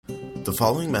The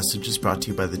following message is brought to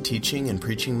you by the teaching and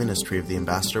preaching ministry of the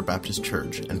Ambassador Baptist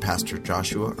Church and Pastor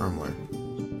Joshua Ermler.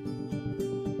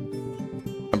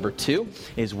 Number 2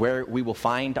 is where we will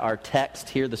find our text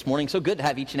here this morning. So good to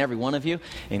have each and every one of you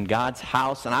in God's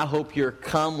house. And I hope you're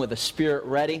come with a spirit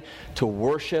ready to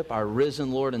worship our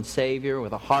risen Lord and Savior,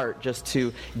 with a heart just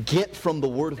to get from the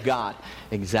Word of God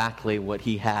exactly what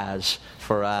He has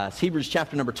for us. Hebrews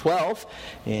chapter number 12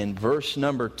 and verse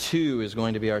number 2 is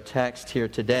going to be our text here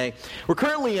today. We're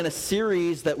currently in a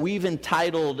series that we've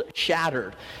entitled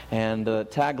Shattered, and the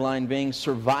tagline being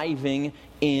Surviving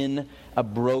in a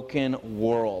Broken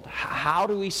World. How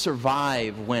do we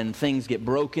survive when things get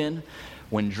broken,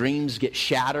 when dreams get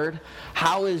shattered?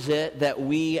 How is it that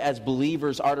we as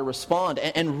believers are to respond?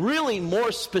 And really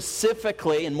more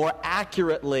specifically and more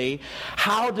accurately,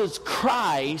 how does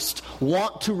Christ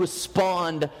want to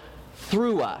respond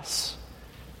through us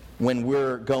when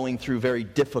we're going through very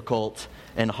difficult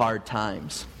and hard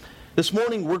times? This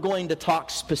morning we're going to talk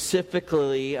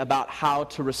specifically about how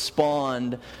to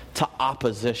respond to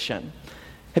opposition.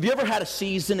 Have you ever had a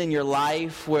season in your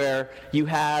life where you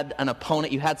had an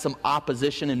opponent, you had some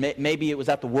opposition, and maybe it was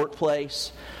at the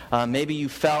workplace? Maybe you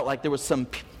felt like there was some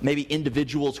maybe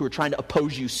individuals who were trying to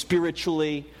oppose you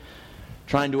spiritually,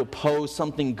 trying to oppose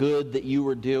something good that you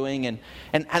were doing.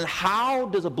 And how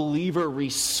does a believer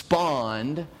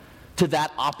respond to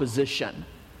that opposition?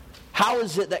 How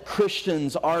is it that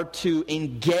Christians are to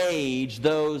engage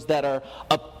those that are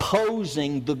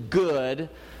opposing the good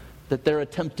that they're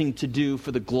attempting to do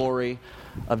for the glory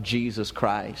of Jesus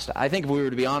Christ? I think if we were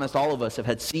to be honest, all of us have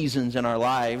had seasons in our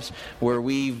lives where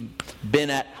we've been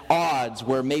at odds,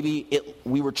 where maybe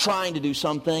we were trying to do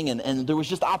something and there was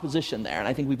just opposition there. And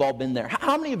I think we've all been there.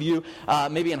 How many of you,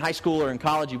 maybe in high school or in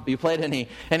college, you played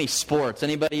any sports?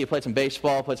 Anybody? You played some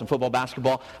baseball, played some football,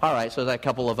 basketball? All right, so there's a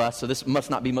couple of us. So this must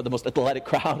not be the most athletic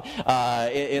crowd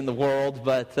in the world.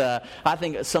 But I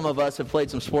think some of us have played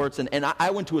some sports. And I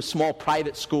went to a small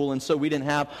private school, and so we didn't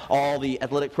have all the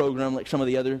athletic program like some of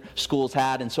the other schools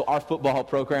had. And so our football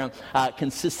program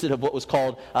consisted of what was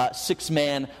called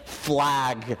six-man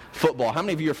flag football. How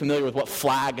many of you are familiar with what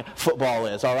flag football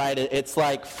is? All right, it's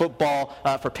like football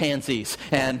for pansies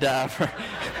and for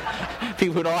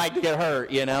people who don't like to get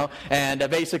hurt, you know. And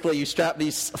basically you strap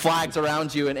these flags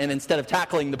around you, and instead of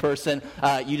tackling the person,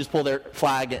 you just pull their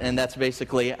flag, and that's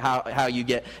basically how you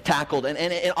get tackled.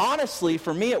 And honestly,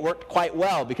 for me, it worked quite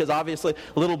well, because obviously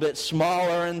a little bit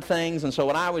smaller and things. And so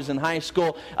when I was in high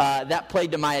school, that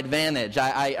played to my advantage.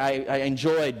 I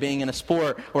enjoyed being in a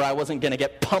sport where I wasn't going to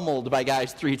get pummeled by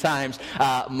guys 3 times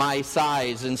my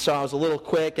size, and so I was a little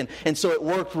quick, and so it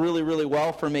worked really, really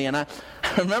well for me. And I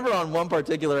remember on one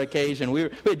particular occasion, we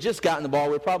had just gotten the ball.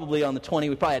 We were probably on the 20.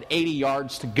 We probably had 80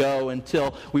 yards to go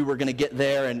until we were going to get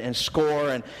there and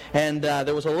score, and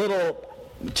there was a little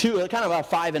kind of a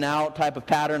 5-and-out type of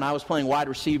pattern. I was playing wide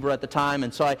receiver at the time,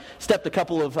 and so I stepped a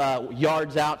couple of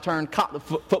yards out, turned, caught the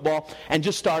football, and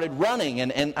just started running.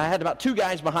 And I had about 2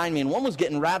 guys behind me, and one was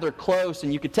getting rather close,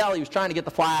 and you could tell he was trying to get the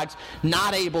flags,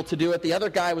 not able to do it. The other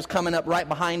guy was coming up right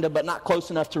behind him, but not close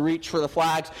enough to reach for the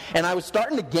flags. And I was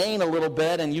starting to gain a little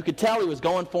bit, and you could tell he was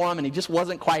going for him, and he just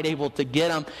wasn't quite able to get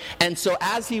him. And so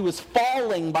as he was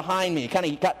falling behind me,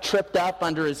 he got tripped up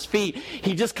under his feet,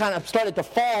 he just kind of started to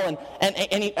fall, and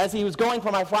as he was going for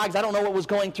my flags, I don't know what was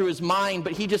going through his mind,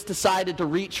 but he just decided to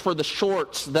reach for the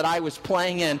shorts that I was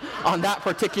playing in on that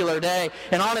particular day.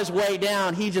 And on his way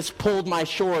down, he just pulled my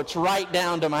shorts right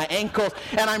down to my ankles.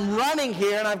 And I'm running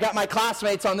here, and I've got my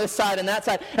classmates on this side and that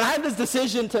side. And I have this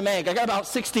decision to make. I got about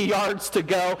 60 yards to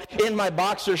go in my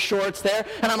boxer shorts there.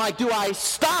 And I'm like, do I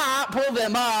stop, pull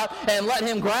them up, and let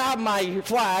him grab my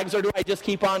flags, or do I just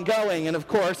keep on going? And of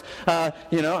course, I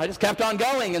just kept on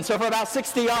going. And so for about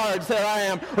 60 yards, there I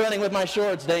am, running with my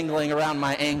shorts dangling around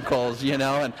my ankles,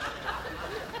 and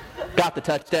got the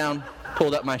touchdown,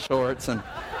 pulled up my shorts, and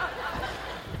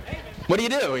what do?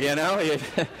 You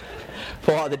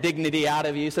pull all the dignity out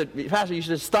of you. You said, Pastor, you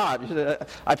should have stopped.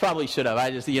 I probably should have.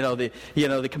 I just, the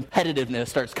competitiveness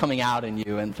starts coming out in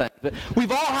you and things. But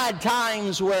we've all had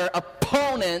times where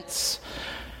opponents,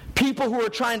 people who are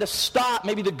trying to stop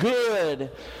maybe the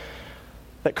good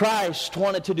that Christ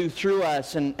wanted to do through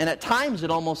us, and at times it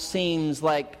almost seems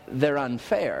like they're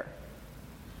unfair.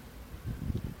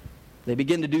 They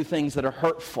begin to do things that are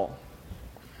hurtful,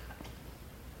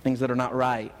 things that are not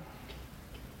right.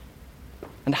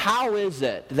 And how is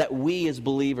it that we as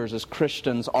believers, as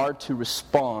Christians, are to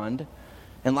respond?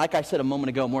 And like I said a moment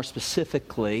ago, more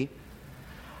specifically,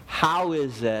 how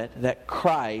is it that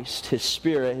Christ, His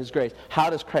Spirit, His grace,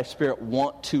 how does Christ's Spirit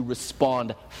want to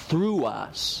respond through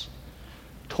us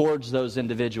towards those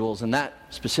individuals? And that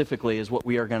specifically is what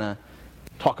we are going to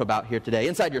talk about here today.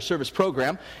 Inside your service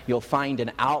program, you'll find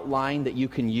an outline that you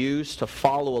can use to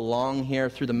follow along here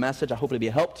through the message. I hope it'll be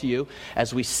a help to you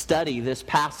as we study this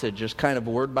passage, just kind of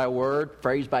word by word,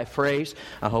 phrase by phrase.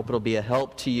 I hope it'll be a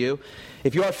help to you.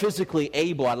 If you are physically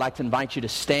able, I'd like to invite you to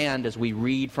stand as we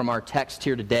read from our text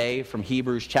here today from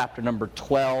Hebrews chapter number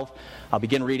 12. I'll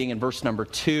begin reading in verse number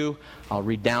 2. I'll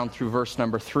read down through verse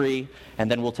number 3, and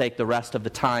then we'll take the rest of the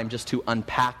time just to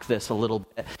unpack this a little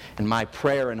bit. And my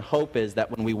prayer and hope is that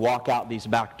when we walk out these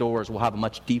back doors, we'll have a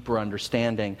much deeper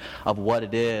understanding of what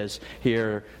it is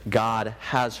here God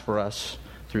has for us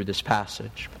through this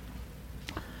passage.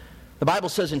 The Bible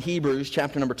says in Hebrews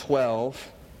chapter number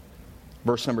 12,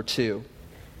 verse number 2,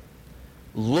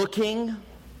 looking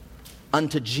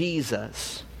unto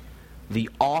Jesus, the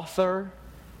author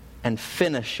and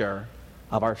finisher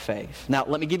of our faith. Now,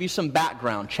 let me give you some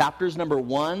background. Chapters number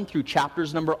 1 through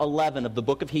chapters number 11 of the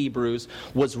book of Hebrews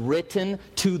was written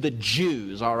to the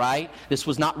Jews, all right? This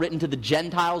was not written to the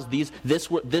Gentiles. This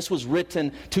was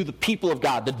written to the people of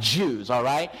God, the Jews, all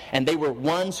right? And they were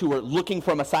ones who were looking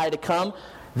for a Messiah to come.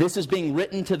 This is being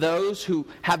written to those who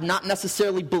have not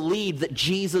necessarily believed that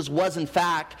Jesus was in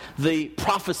fact the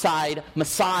prophesied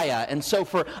Messiah. And so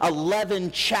for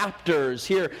 11 chapters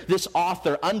here, this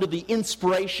author, under the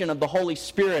inspiration of the Holy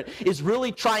Spirit, is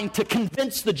really trying to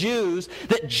convince the Jews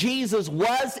that Jesus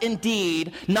was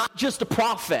indeed not just a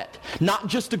prophet, not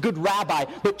just a good rabbi,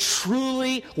 but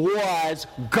truly was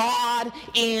God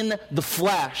in the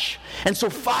flesh. And so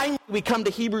finally we come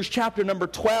to Hebrews chapter number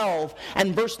 12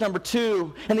 and verse number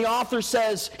 2. And the author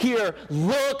says here,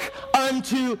 look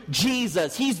unto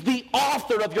Jesus. He's the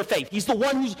author of your faith. He's the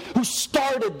one who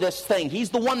started this thing.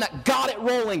 He's the one that got it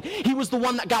rolling. He was the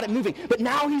one that got it moving. But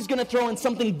now he's going to throw in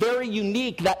something very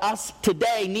unique that us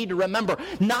today need to remember.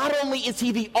 Not only is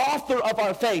he the author of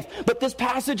our faith, but this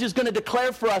passage is going to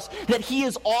declare for us that he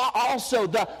is also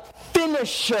the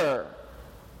finisher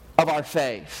of our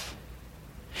faith.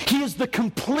 He is the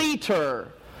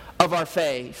completer of our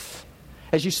faith.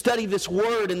 As you study this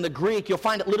word in the Greek, you'll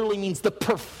find it literally means the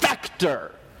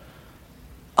perfecter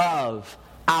of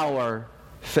our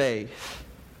faith.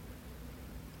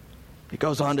 It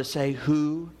goes on to say,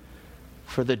 who,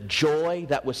 for the joy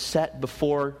that was set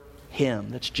before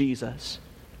him, that's Jesus,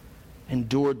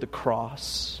 endured the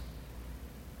cross,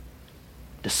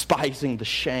 despising the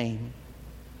shame,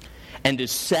 and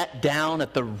is set down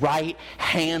at the right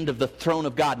hand of the throne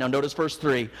of God. Now notice verse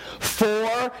 3.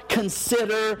 For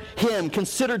consider him,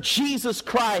 consider Jesus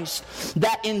Christ,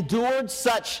 that endured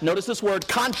such, notice this word,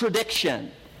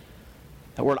 contradiction.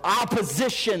 That word,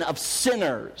 opposition of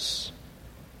sinners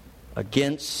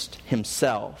against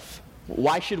himself.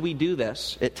 Why should we do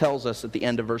this? It tells us at the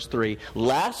end of verse 3,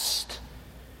 lest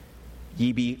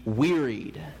ye be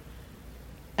wearied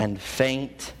and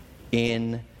faint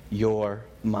in your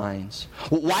minds.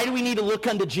 Why do we need to look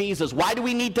unto Jesus? Why do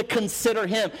we need to consider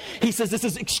him? He says this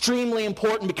is extremely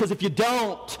important because if you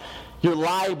don't, you're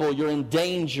liable, you're in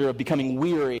danger of becoming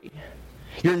weary.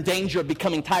 You're in danger of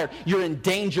becoming tired. You're in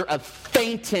danger of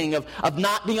fainting, of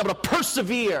not being able to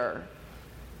persevere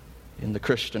in the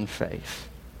Christian faith.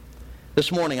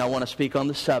 This morning I want to speak on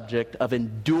the subject of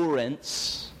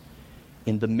endurance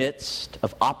in the midst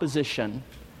of opposition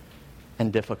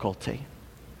and difficulty.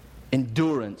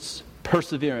 Endurance,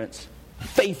 perseverance,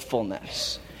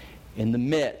 faithfulness in the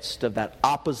midst of that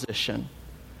opposition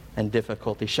and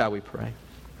difficulty. Shall we pray?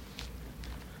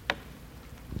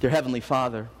 Dear Heavenly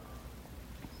Father,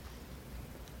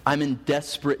 I'm in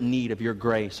desperate need of your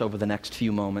grace over the next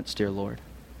few moments, dear Lord.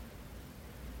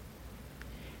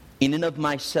 In and of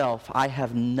myself, I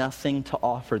have nothing to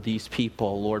offer these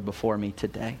people, Lord, before me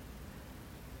today.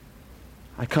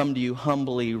 I come to you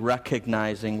humbly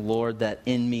recognizing, Lord, that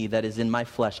in me, that is in my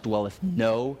flesh, dwelleth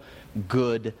no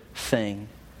good thing.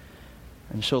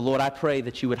 And so, Lord, I pray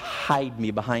that you would hide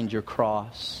me behind your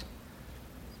cross.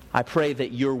 I pray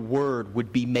that your word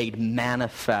would be made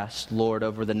manifest, Lord,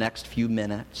 over the next few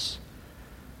minutes.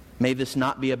 May this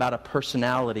not be about a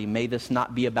personality. May this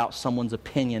not be about someone's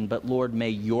opinion. But, Lord, may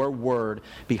your word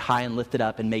be high and lifted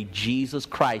up, and may Jesus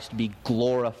Christ be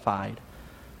glorified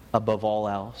above all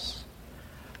else.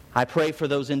 I pray for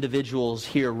those individuals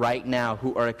here right now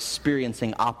who are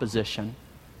experiencing opposition.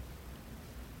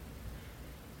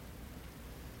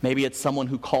 Maybe it's someone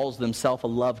who calls themselves a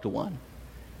loved one.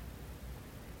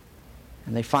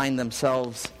 And they find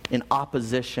themselves in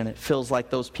opposition. It feels like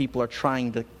those people are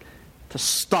trying to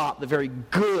stop the very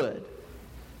good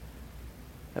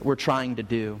that we're trying to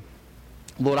do.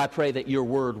 Lord, I pray that your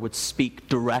word would speak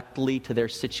directly to their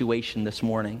situation this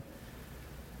morning.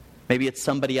 Maybe it's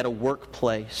somebody at a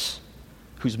workplace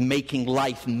who's making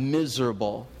life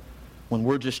miserable when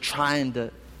we're just trying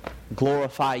to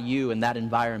glorify you in that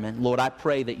environment. Lord, I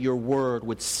pray that your word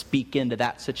would speak into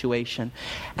that situation.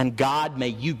 And God, may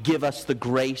you give us the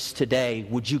grace today.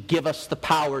 Would you give us the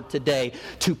power today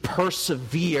to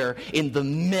persevere in the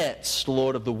midst,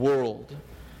 Lord, of the world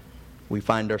we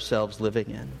find ourselves living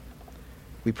in.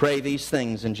 We pray these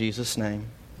things in Jesus' name.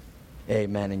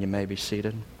 Amen. And you may be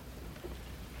seated.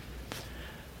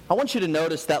 I want you to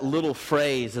notice that little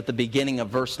phrase at the beginning of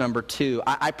verse number 2.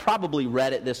 I probably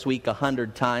read it this week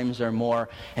 100 times or more,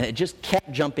 and it just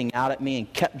kept jumping out at me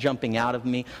and kept jumping out of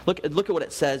me. Look at what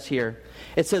it says here.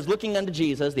 It says, looking unto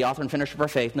Jesus, the author and finisher of our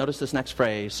faith. Notice this next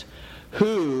phrase.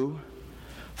 Who,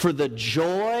 for the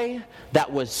joy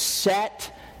that was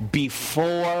set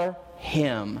before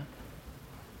him.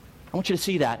 I want you to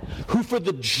see that. Who for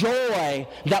the joy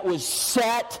that was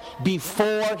set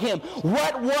before him.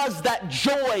 What was that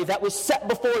joy that was set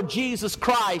before Jesus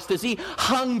Christ as he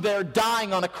hung there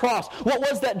dying on a cross? What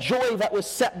was that joy that was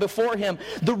set before him?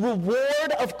 The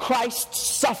reward of Christ's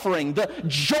suffering, the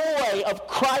joy of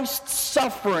Christ's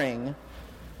suffering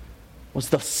was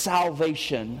the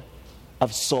salvation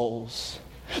of souls.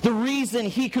 The reason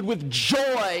he could with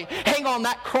joy hang on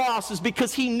that cross is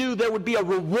because he knew there would be a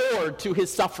reward to his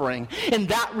suffering. And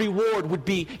that reward would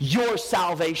be your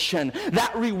salvation.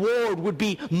 That reward would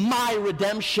be my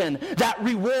redemption. That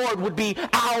reward would be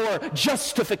our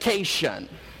justification.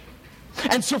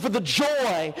 And so for the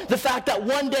joy, the fact that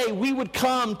one day we would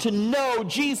come to know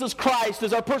Jesus Christ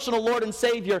as our personal Lord and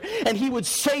Savior, and he would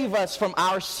save us from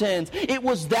our sins, it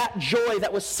was that joy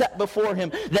that was set before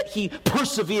him that he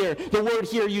persevered. The word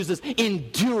here uses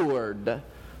endured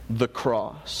the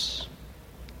cross.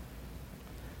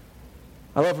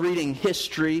 I love reading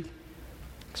history,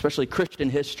 especially Christian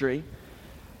history.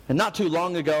 And not too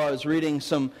long ago I was reading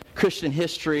some Christian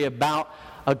history about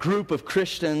a group of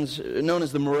Christians known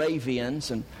as the Moravians.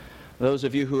 And those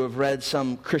of you who have read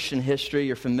some Christian history,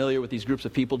 you're familiar with these groups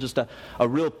of people, just a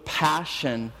real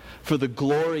passion for the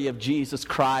glory of Jesus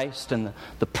Christ and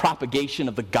the propagation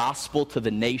of the gospel to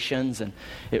the nations. And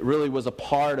it really was a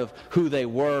part of who they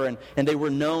were. And they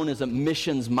were known as a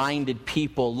missions-minded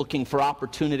people looking for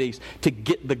opportunities to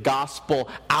get the gospel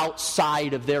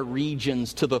outside of their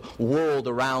regions to the world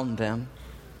around them.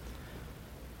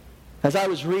 As I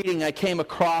was reading, I came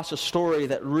across a story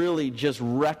that really just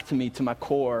wrecked me to my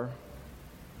core.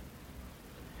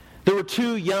 There were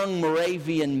two young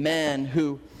Moravian men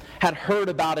who had heard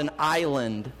about an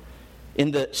island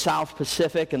in the South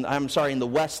Pacific, in the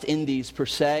West Indies per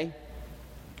se,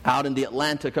 out in the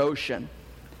Atlantic Ocean.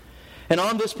 And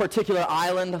on this particular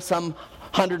island, some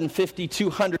 150,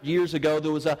 200 years ago,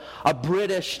 there was a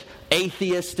British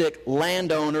atheistic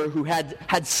landowner who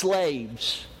had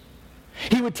slaves.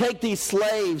 He would take these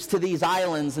slaves to these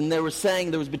islands, and they were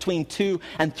saying there was between 2,000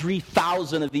 and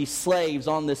 3,000 of these slaves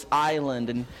on this island.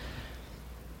 And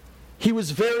he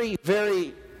was very,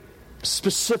 very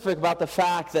specific about the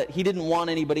fact that he didn't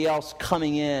want anybody else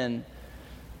coming in,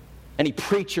 any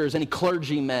preachers, any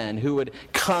clergymen who would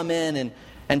come in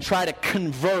and try to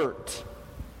convert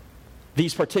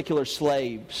these particular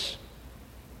slaves.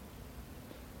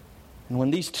 And when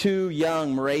these two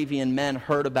young Moravian men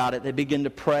heard about it, they began to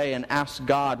pray and ask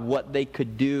God what they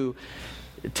could do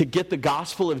to get the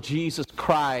gospel of Jesus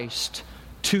Christ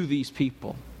to these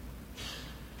people.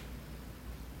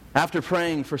 After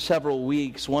praying for several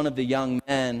weeks, one of the young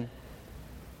men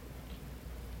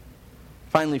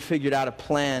finally figured out a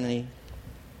plan. And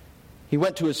he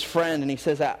went to his friend and he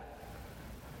says,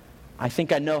 I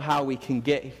think I know how we can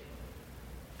get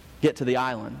to the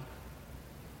island.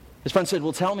 His friend said,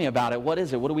 well, tell me about it. What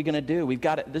is it? What are we going to do? We've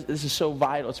got it. This is so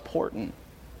vital. It's important.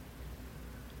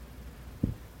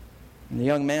 And the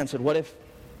young man said, what if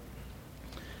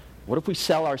we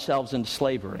sell ourselves into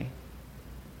slavery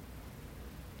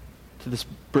to this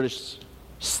British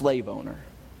slave owner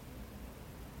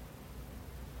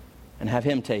and have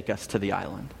him take us to the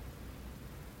island?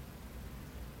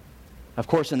 Of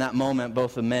course, in that moment,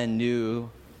 both the men knew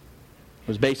it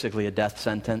was basically a death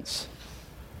sentence.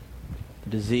 The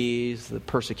disease, the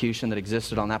persecution that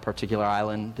existed on that particular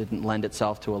island didn't lend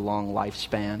itself to a long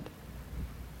lifespan.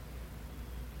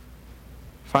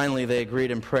 Finally, they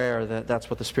agreed in prayer that that's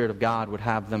what the Spirit of God would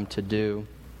have them to do.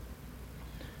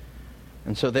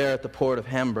 And so there at the port of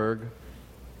Hamburg,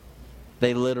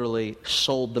 they literally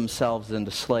sold themselves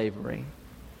into slavery.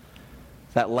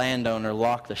 That landowner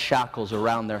locked the shackles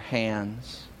around their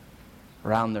hands,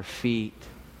 around their feet,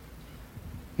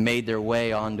 made their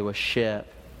way onto a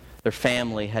ship. Their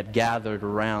family had gathered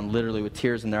around, literally with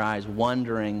tears in their eyes,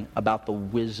 wondering about the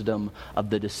wisdom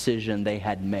of the decision they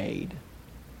had made.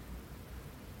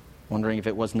 Wondering if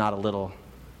it was not a little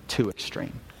too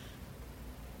extreme.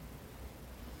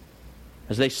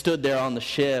 As they stood there on the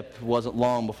ship, it wasn't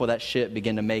long before that ship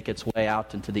began to make its way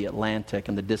out into the Atlantic,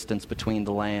 and the distance between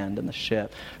the land and the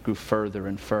ship grew further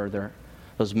and further.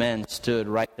 Those men stood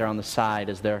right there on the side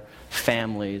as their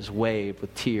families waved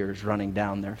with tears running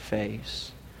down their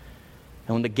face.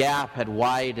 And when the gap had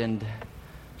widened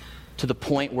to the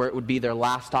point where it would be their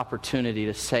last opportunity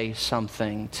to say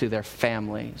something to their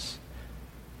families,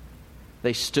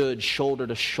 they stood shoulder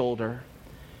to shoulder,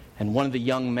 and one of the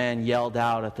young men yelled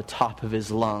out at the top of his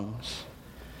lungs,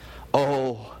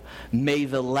 "Oh, may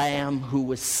the Lamb who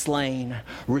was slain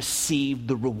receive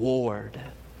the reward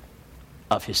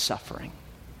of his suffering."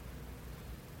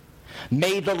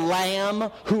 May the Lamb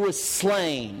who was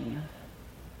slain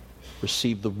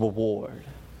receive the reward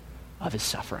of his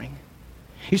suffering.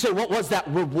 You say, what was that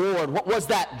reward? What was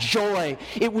that joy?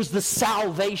 It was the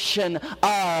salvation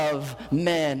of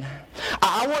men.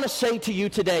 I want to say to you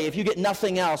today, if you get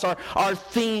nothing else, our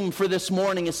theme for this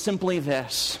morning is simply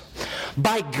this.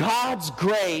 By God's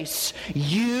grace,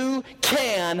 you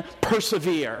can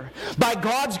persevere. By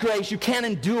God's grace, you can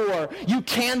endure. You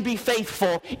can be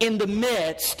faithful in the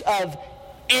midst of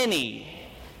any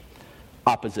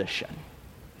opposition.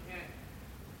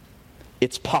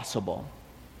 It's possible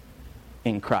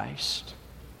in Christ.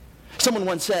 Someone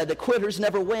once said that quitters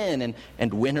never win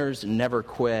and winners never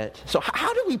quit. So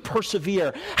how do we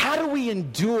persevere? How do we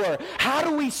endure? How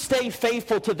do we stay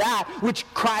faithful to that which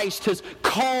Christ has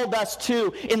called us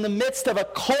to in the midst of a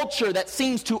culture that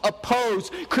seems to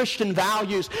oppose Christian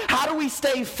values? How do we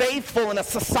stay faithful in a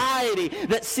society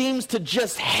that seems to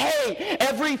just hate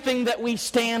everything that we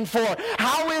stand for?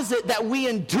 How is it that we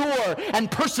endure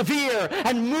and persevere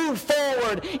and move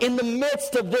forward in the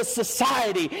midst of this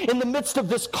society, in the midst of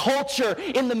this culture,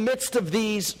 in the midst of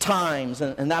these times?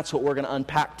 And that's what we're going to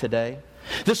unpack today.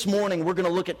 This morning, we're going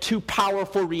to look at two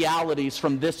powerful realities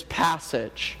from this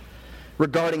passage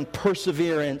regarding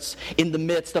perseverance in the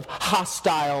midst of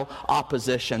hostile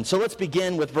opposition. So let's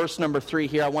begin with verse number 3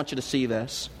 here. I want you to see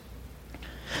this.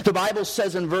 The Bible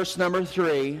says in verse number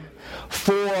 3,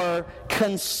 "For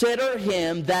consider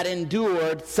him that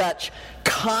endured such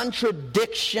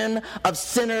contradiction of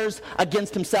sinners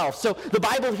against himself." So the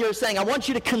Bible here is saying, I want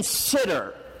you to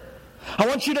consider. I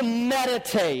want you to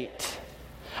meditate.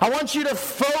 I want you to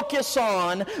focus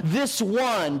on this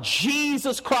one,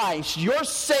 Jesus Christ, your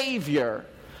Savior,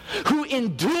 who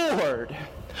endured,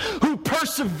 who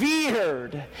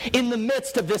persevered in the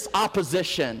midst of this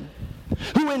opposition,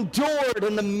 who endured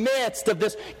in the midst of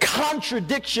this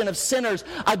contradiction of sinners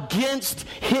against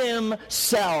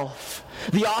himself.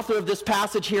 The author of this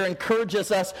passage here encourages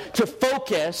us to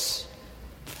focus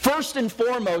first and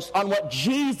foremost on what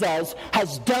Jesus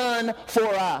has done for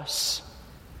us.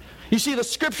 You see, the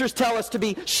scriptures tell us to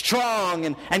be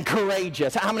strong and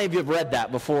courageous. How many of you have read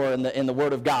that before in the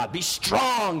Word of God? Be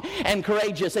strong and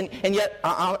courageous. And yet,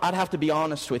 I'd have to be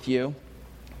honest with you.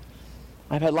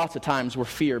 I've had lots of times where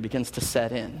fear begins to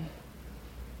set in.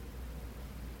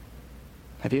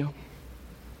 Have you?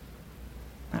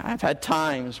 I've had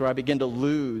times where I begin to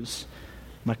lose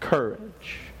my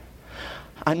courage.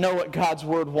 I know what God's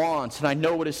Word wants, and I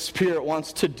know what His Spirit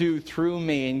wants to do through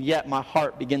me, and yet my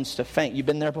heart begins to faint. You've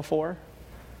been there before?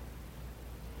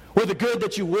 Where the good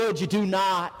that you would, you do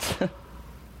not.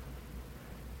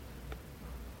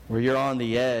 Where you're on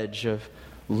the edge of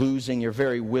losing your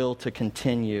very will to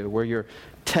continue, where you're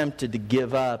tempted to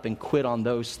give up and quit on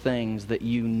those things that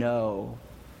you know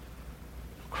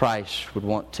Christ would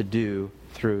want to do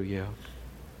through you.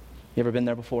 You ever been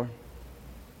there before?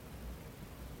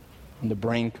 On the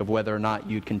brink of whether or not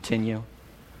you'd continue?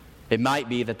 It might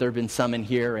be that there have been some in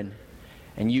here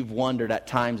and you've wondered at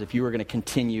times if you were going to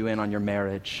continue in on your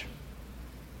marriage.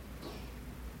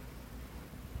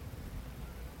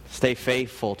 Stay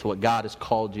faithful to what God has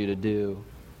called you to do.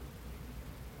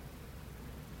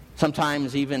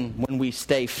 Sometimes even when we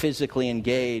stay physically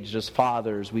engaged as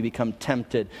fathers, we become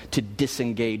tempted to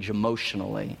disengage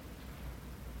emotionally.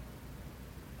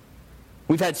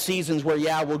 We've had seasons where,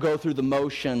 we'll go through the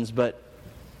motions, but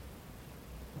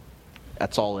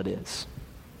that's all it is.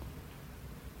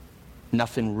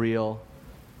 Nothing real.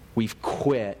 We've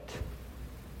quit,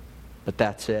 but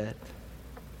that's it.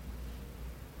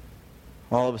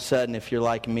 All of a sudden, if you're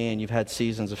like me and you've had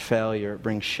seasons of failure, it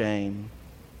brings shame.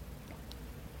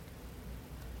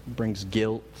 It brings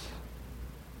guilt.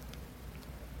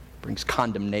 It brings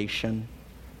condemnation.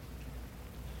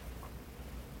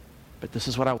 But this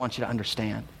is what I want you to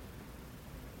understand.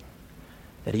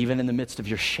 That even in the midst of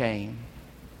your shame,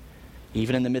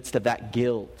 even in the midst of that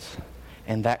guilt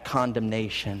and that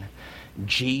condemnation,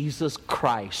 Jesus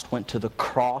Christ went to the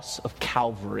cross of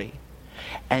Calvary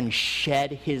and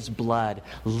shed his blood,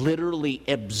 literally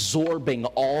absorbing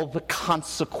all the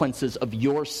consequences of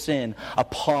your sin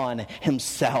upon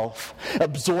himself,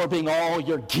 absorbing all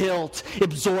your guilt,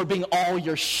 absorbing all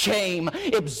your shame,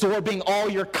 absorbing all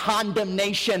your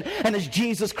condemnation. And as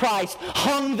Jesus Christ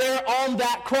hung there on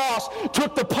that cross,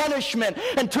 took the punishment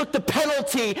and took the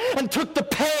penalty and took the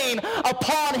pain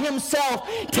upon himself,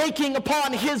 taking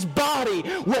upon his body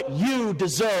what you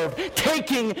deserved,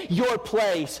 taking your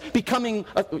place, becoming,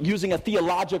 using a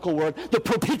theological word, the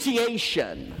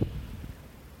propitiation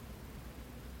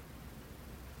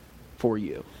for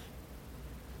you.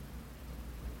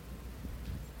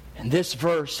 And this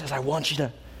verse says, I want you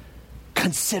to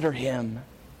consider him.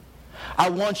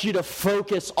 I want you to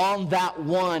focus on that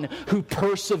one who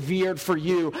persevered for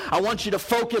you. I want you to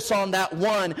focus on that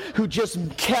one who just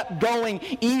kept going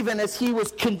even as he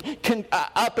was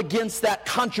up against that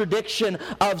contradiction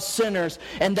of sinners.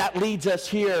 And that leads us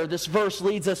here. This verse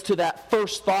leads us to that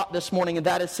first thought this morning, and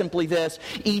that is simply this.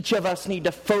 Each of us need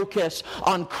to focus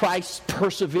on Christ's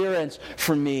perseverance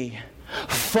for me.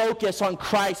 Focus on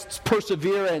Christ's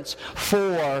perseverance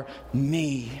for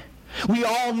me. We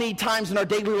all need times in our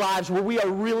daily lives where we are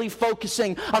really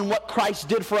focusing on what Christ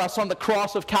did for us on the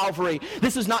cross of Calvary.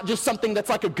 This is not just something that's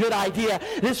like a good idea.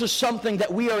 This is something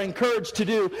that we are encouraged to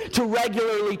do, to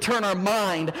regularly turn our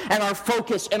mind and our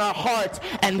focus and our hearts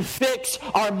and fix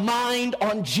our mind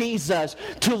on Jesus,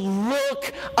 to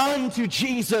look unto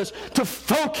Jesus, to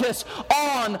focus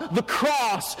on the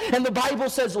cross. And the Bible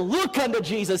says, look unto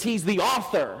Jesus. He's the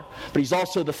author, but he's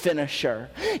also the finisher.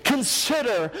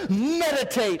 Consider,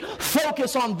 meditate,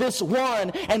 focus on this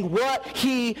one and what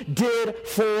he did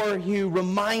for you,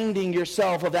 reminding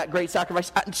yourself of that great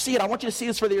sacrifice. See it. I want you to see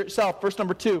this for yourself. Verse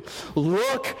number 2.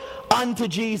 Look unto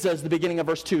Jesus, the beginning of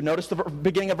verse 2. Notice the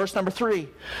beginning of verse number 3.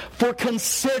 For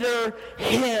consider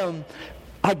him.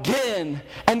 Again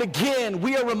and again,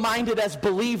 we are reminded as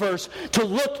believers to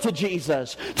look to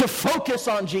Jesus, to focus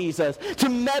on Jesus, to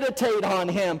meditate on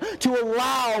him, to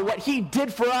allow what he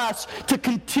did for us to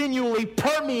continually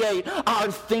permeate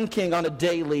our thinking on a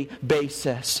daily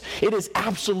basis. It is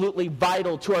absolutely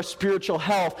vital to our spiritual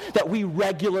health that we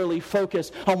regularly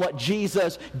focus on what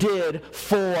Jesus did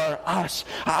for us.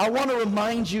 I want to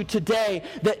remind you today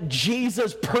that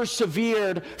Jesus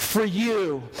persevered for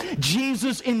you.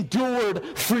 Jesus endured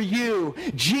for you.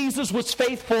 Jesus was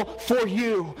faithful for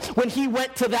you. When he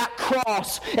went to that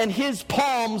cross and his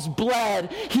palms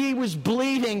bled, he was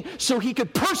bleeding so he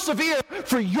could persevere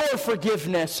for your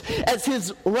forgiveness. As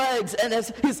his legs and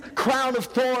as his crown of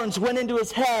thorns went into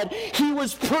his head, he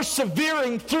was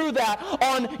persevering through that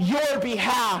on your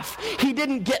behalf. He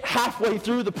didn't get halfway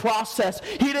through the process.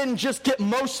 He didn't just get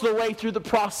most of the way through the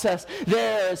process.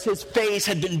 There, as his face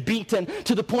had been beaten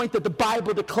to the point that the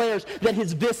Bible declares that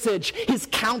his visage, his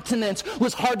countenance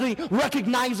was hardly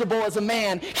recognizable as a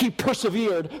man, he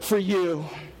persevered for you.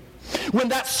 When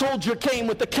that soldier came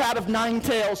with the cat of nine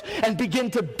tails and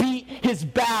began to beat his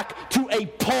back to a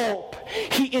pulp,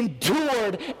 he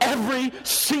endured every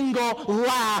single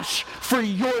lash for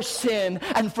your sin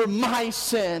and for my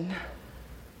sin.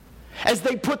 As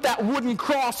they put that wooden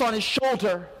cross on his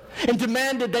shoulder and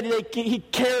demanded that he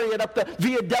carry it up the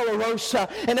Via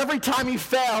Dolorosa. And every time he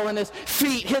fell and his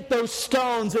feet hit those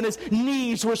stones and his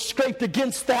knees were scraped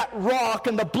against that rock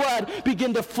and the blood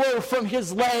began to flow from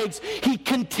his legs, he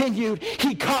continued.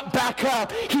 He got back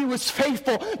up. He was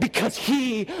faithful because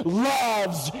he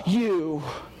loves you.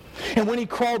 And when he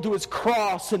crawled to his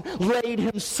cross and laid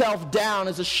himself down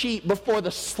as a sheep before the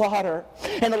slaughter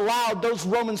and allowed those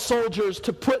Roman soldiers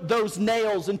to put those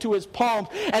nails into his palms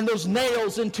and those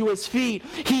nails into his feet,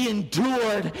 he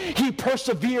endured. He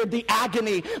persevered the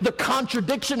agony, the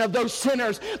contradiction of those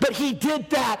sinners. But he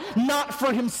did that not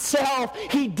for himself.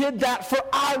 He did that for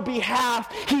our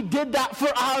behalf. He did that for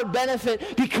our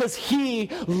benefit because he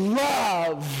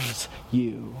loves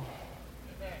you.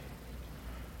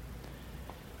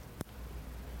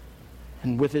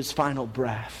 And with his final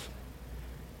breath,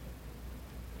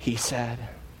 he said,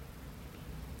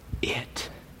 "It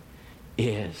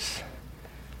is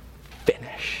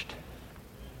finished."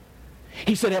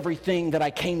 He said, everything that I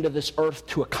came to this earth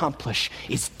to accomplish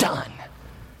is done.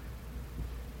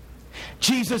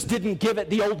 Jesus didn't give it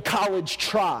the old college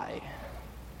try.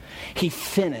 He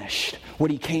finished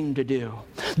what he came to do.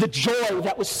 The joy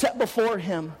that was set before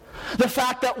him. The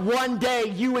fact that one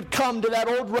day you would come to that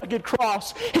old rugged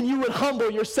cross and you would humble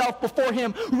yourself before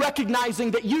him, recognizing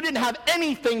that you didn't have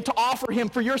anything to offer him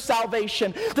for your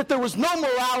salvation, that there was no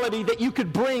morality that you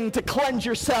could bring to cleanse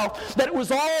yourself, that it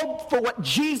was all for what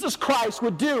Jesus Christ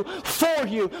would do for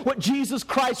you, what Jesus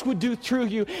Christ would do through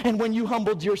you. And when you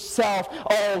humbled yourself,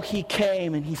 oh, he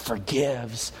came and he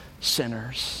forgives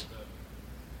sinners.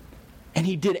 And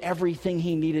he did everything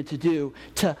he needed to do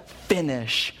to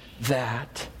finish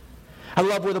that. I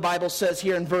love where the Bible says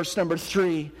here in verse number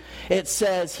 3, it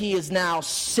says he is now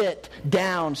set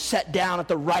down at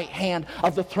the right hand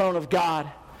of the throne of God.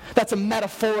 That's a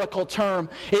metaphorical term.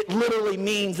 It literally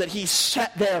means that he's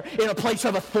set there in a place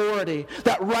of authority.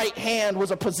 That right hand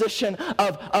was a position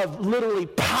of literally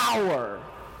power,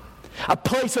 a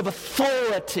place of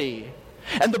authority.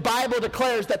 And the Bible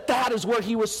declares that that is where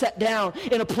he was set down,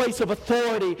 in a place of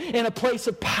authority, in a place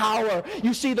of power.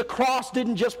 You see, the cross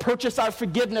didn't just purchase our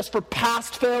forgiveness for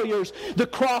past failures. The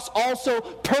cross also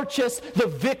purchased the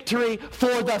victory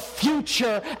for the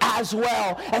future as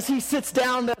well. As he sits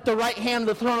down at the right hand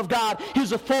of the throne of God,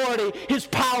 his authority, his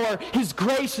power, his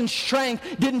grace and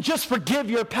strength didn't just forgive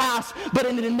your past, but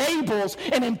it enables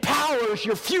and empowers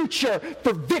your future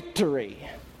for victory,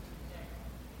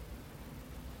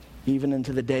 even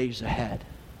into the days ahead.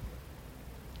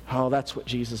 Oh, that's what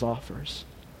Jesus offers.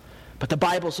 But the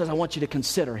Bible says, I want you to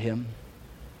consider him.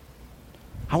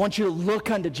 I want you to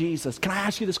look unto Jesus. Can I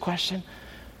ask you this question?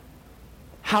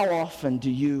 How often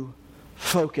do you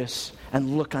focus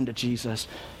and look unto Jesus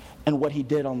and what he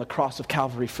did on the cross of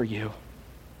Calvary for you?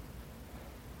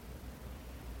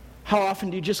 How often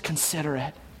do you just consider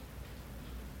it?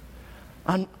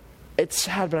 It's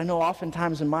sad, but I know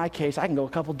oftentimes in my case, I can go a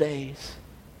couple days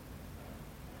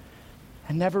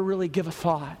and never really give a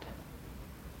thought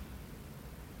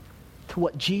to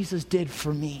what Jesus did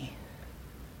for me.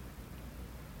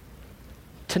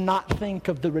 To not think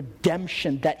of the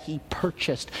redemption that he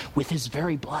purchased with his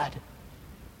very blood.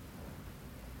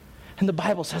 And the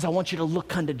Bible says, I want you to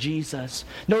look unto Jesus.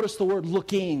 Notice the word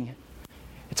looking.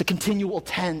 It's a continual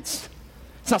tense.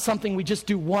 It's not something we just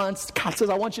do once. God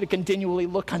says, I want you to continually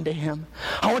look unto him.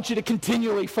 I want you to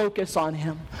continually focus on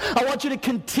him. I want you to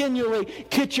continually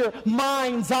get your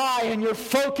mind's eye and your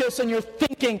focus and your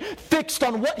thinking fixed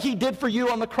on what he did for you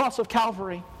on the cross of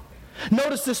Calvary.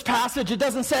 Notice this passage. It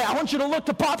doesn't say, I want you to look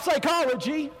to pop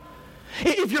psychology.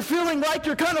 If you're feeling like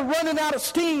you're kind of running out of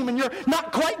steam and you're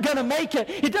not quite going to make it,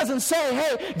 it doesn't say,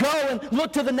 hey, go and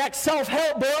look to the next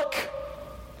self-help book.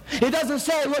 It doesn't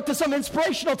say look to some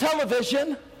inspirational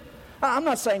television. I'm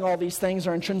not saying all these things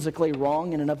are intrinsically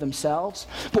wrong in and of themselves,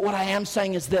 but what I am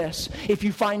saying is this: if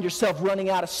you find yourself running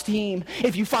out of steam,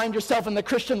 if you find yourself in the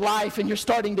Christian life and you're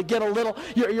starting to get a little,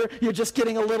 you're just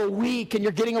getting a little weak and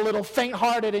you're getting a little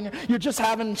faint-hearted and you're just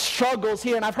having struggles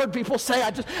here, and I've heard people say,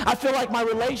 I feel like my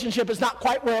relationship is not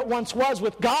quite where it once was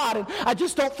with God, and I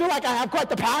just don't feel like I have quite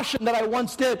the passion that I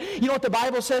once did. You know what the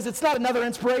Bible says? It's not another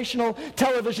inspirational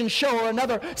television show or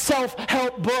another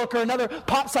self-help book or another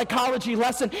pop psychology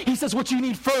lesson. He says, what you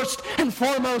need first and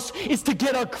foremost is to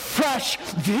get a fresh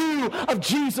view of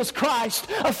Jesus Christ,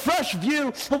 a fresh view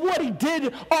of what he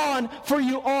did for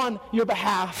you on your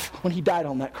behalf when he died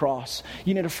on that cross.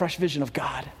 You need a fresh vision of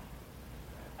God,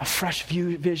 a fresh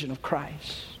vision of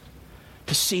Christ,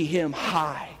 to see him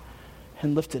high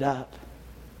and lifted up.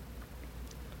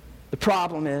 The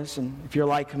problem is, and if you're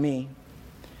like me,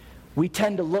 we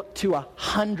tend to look to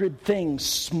 100 things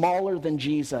smaller than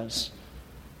Jesus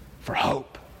for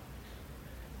hope.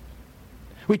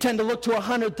 We tend to look to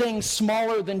 100 things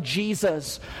smaller than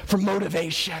Jesus for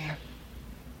motivation.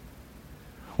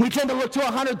 We tend to look to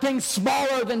 100 things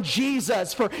smaller than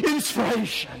Jesus for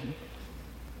inspiration,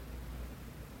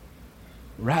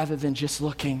 rather than just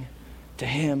looking to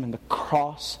him and the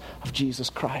cross of Jesus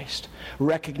Christ,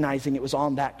 recognizing it was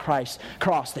on that cross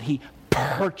that he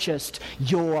purchased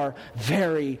your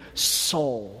very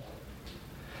soul,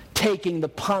 taking the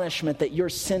punishment that your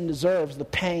sin deserves, the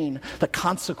pain, the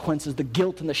consequences, the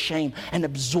guilt and the shame, and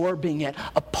absorbing it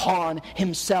upon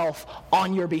himself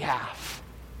on your behalf.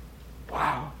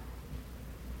 Wow.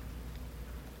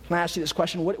 Can I ask you this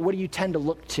question? What do you tend to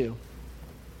look to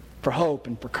for hope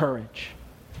and for courage?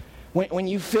 When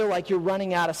you feel like you're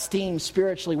running out of steam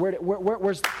spiritually,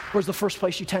 where's the first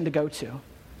place you tend to go to?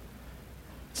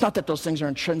 It's not that those things are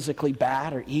intrinsically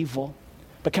bad or evil,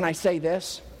 but can I say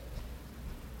this?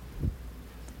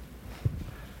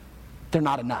 They're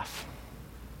not enough.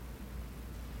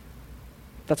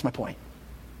 That's my point.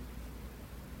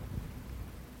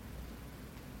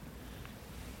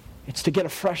 It's to get a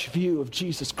fresh view of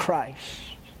Jesus Christ,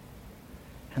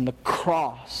 And the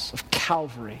cross of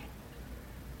Calvary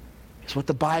is what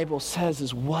the Bible says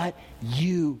is what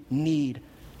you need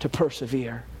to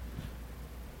persevere.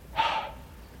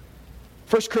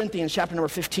 1 Corinthians chapter number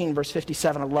 15, verse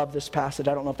 57. I love this passage.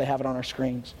 I don't know if they have it on our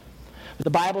screens. But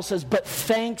the Bible says, but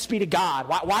thanks be to God.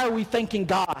 Why are we thanking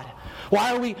God?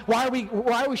 Why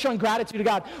are we showing gratitude to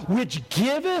God? Which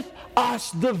giveth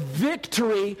us the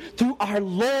victory through our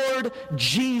Lord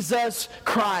Jesus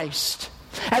Christ.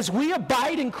 As we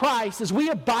abide in Christ, as we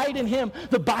abide in Him,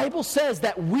 the Bible says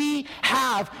that we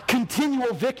have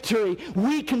continual victory.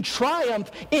 We can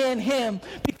triumph in Him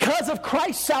because of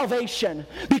Christ's salvation,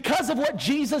 because of what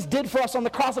Jesus did for us on the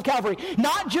cross of Calvary.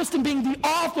 Not just in being the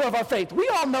author of our faith. We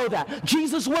all know that.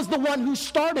 Jesus was the one who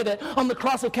started it on the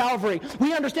cross of Calvary.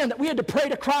 We understand that we had to pray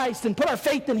to Christ and put our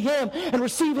faith in Him and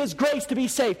receive His grace to be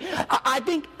saved. I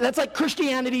think that's like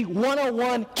Christianity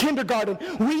 101 kindergarten.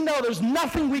 We know there's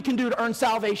nothing we can do to earn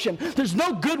salvation. There's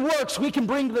no good works we can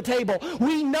bring to the table.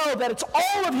 We know that it's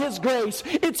all of His grace.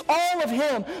 It's all of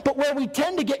Him. But where we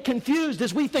tend to get confused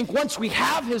is we think once we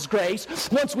have His grace,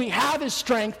 once we have His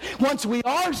strength, once we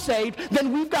are saved,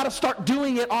 then we've got to start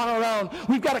doing it on our own.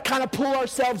 We've got to kind of pull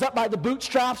ourselves up by the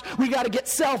bootstraps. We got to get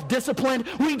self-disciplined.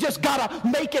 We just got to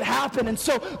make it happen. And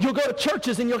so you'll go to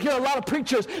churches and you'll hear a lot of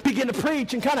preachers begin to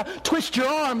preach and kind of twist your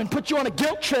arm and put you on a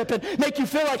guilt trip and make you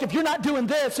feel like if you're not doing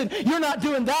this and you're not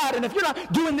doing that and if you're not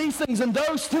doing these things and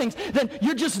those things, then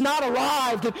you're just not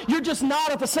arrived and you're just not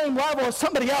at the same level as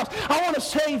somebody else. I want to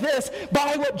say this,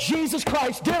 by what Jesus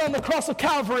Christ did on the cross of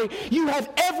Calvary, you have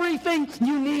everything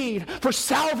you need for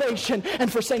salvation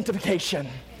and for sanctification.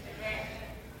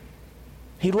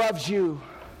 He loves you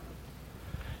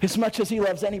as much as He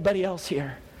loves anybody else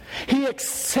here. He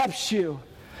accepts you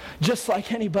just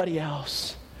like anybody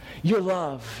else. You're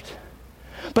loved.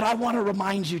 But I want to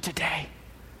remind you today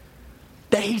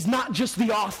that He's not just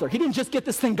the author. He didn't just get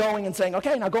this thing going and saying,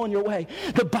 okay, now go on your way.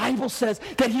 The Bible says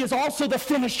that He is also the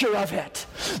finisher of it.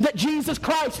 That Jesus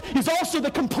Christ is also the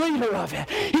completer of it.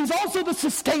 He's also the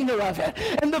sustainer of it.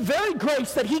 And the very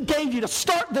grace that He gave you to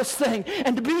start this thing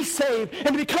and to be saved and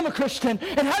to become a Christian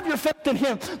and have your faith in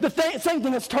Him, the same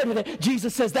thing that started it,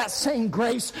 Jesus says that same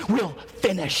grace will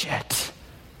finish it.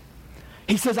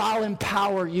 He says, I'll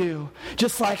empower you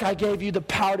just like I gave you the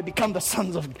power to become the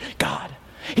sons of God.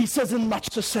 He says in much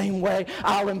the same way,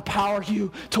 I'll empower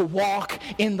you to walk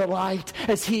in the light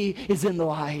as He is in the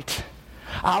light.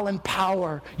 I'll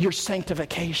empower your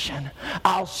sanctification.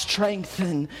 I'll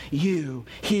strengthen you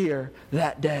here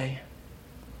that day.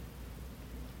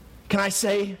 Can I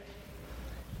say,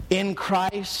 in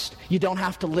Christ, you don't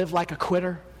have to live like a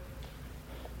quitter?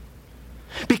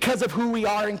 Because of who we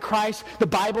are in Christ, the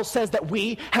Bible says that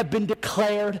we have been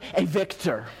declared a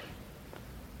victor.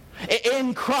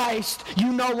 In Christ,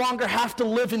 you no longer have to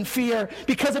live in fear.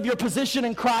 Because of your position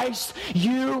in Christ,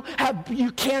 you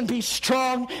can be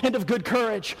strong and of good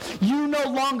courage. You no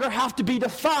longer have to be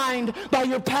defined by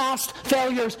your past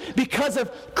failures. Because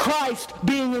of Christ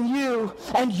being in you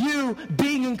and you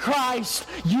being in Christ,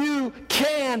 you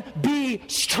can be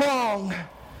strong.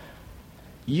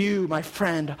 You, my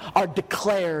friend, are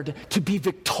declared to be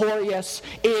victorious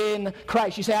in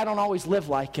Christ. You say, I don't always live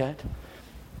like it.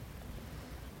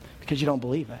 Because you don't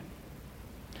believe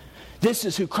it. This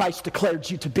is who Christ declared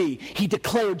you to be. He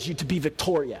declared you to be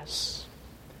victorious.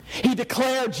 He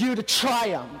declared you to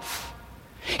triumph.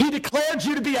 He declared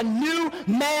you to be a new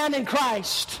man in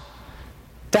Christ.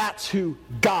 That's who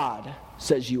God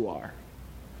says you are.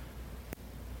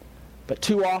 But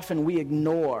too often we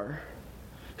ignore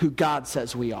who God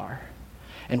says we are.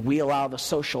 And we allow the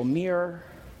social mirror,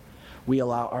 we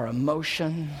allow our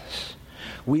emotions,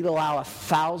 we allow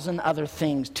 1,000 other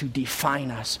things to define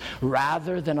us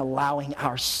rather than allowing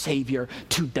our Savior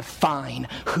to define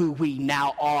who we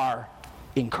now are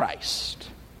in Christ.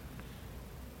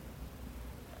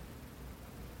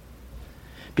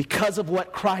 Because of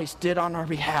what Christ did on our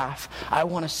behalf, I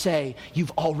want to say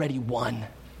you've already won.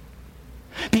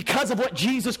 Because of what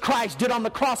Jesus Christ did on the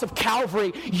cross of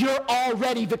Calvary, you're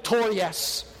already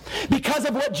victorious. Because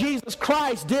of what Jesus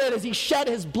Christ did as He shed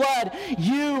His blood,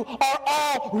 you are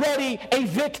already a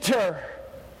victor.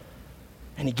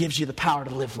 And He gives you the power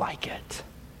to live like it.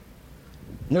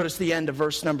 Notice the end of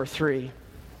verse number 3.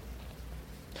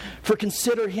 For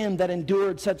consider Him that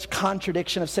endured such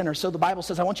contradiction of sinners. So the Bible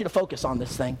says, I want you to focus on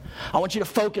this thing. I want you to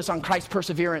focus on Christ's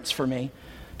perseverance for me.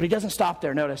 But He doesn't stop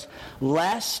there. Notice,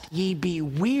 lest ye be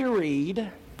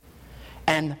wearied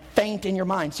and faint in your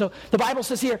mind. So the Bible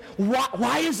says here,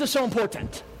 why is this so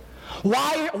important?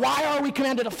 Why are we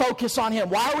commanded to focus on him?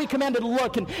 Why are we commanded to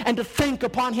look and to think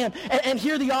upon him? And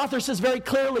here the author says very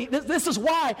clearly, this is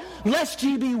why, lest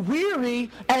ye be weary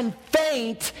and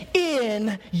faint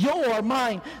in your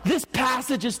mind. This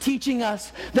passage is teaching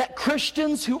us that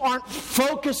Christians who aren't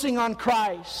focusing on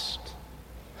Christ,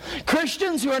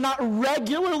 Christians who are not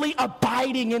regularly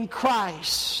abiding in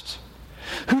Christ,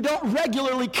 who don't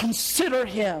regularly consider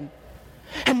him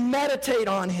and meditate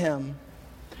on him,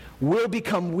 will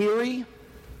become weary,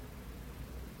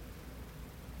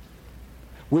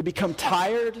 will become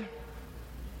tired,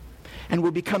 and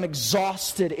will become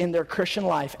exhausted in their Christian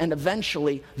life, and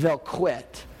eventually they'll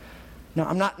quit. Now,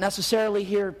 I'm not necessarily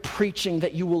here preaching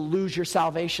that you will lose your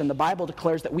salvation. The Bible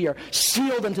declares that we are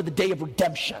sealed unto the day of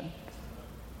redemption.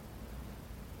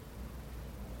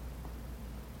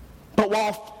 But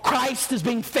while Christ is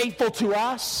being faithful to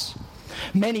us,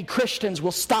 many Christians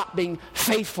will stop being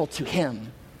faithful to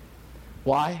him.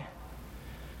 Why?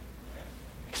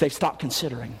 Because they've stopped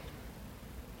considering.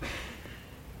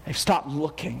 They've stopped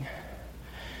looking.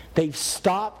 They've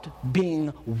stopped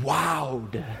being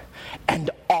wowed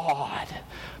and awed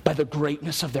by the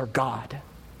greatness of their God.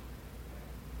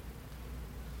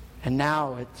 And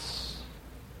now it's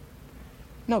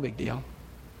no big deal.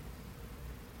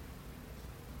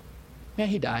 Yeah,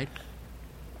 he died.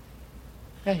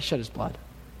 Yeah, he shed his blood.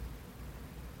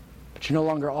 But you're no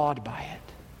longer awed by it.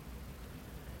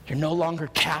 You're no longer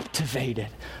captivated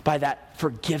by that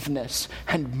forgiveness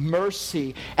and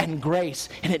mercy and grace,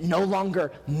 and it no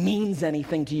longer means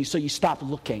anything to you, so you stop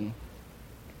looking.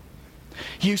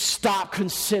 You stop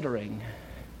considering.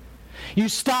 You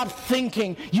stop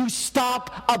thinking. You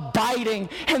stop abiding.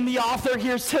 And the author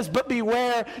here says, but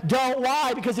beware, don't.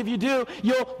 Why? Because if you do,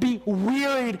 you'll be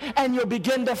wearied and you'll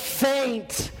begin to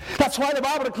faint. That's why the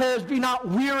Bible declares, be not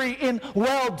weary in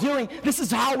well-doing. This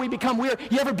is how we become weary.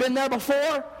 You ever been there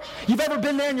before? You've ever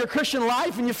been there in your Christian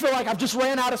life and you feel like, I've just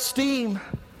ran out of steam.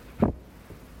 I don't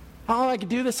know if I can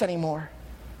do this anymore.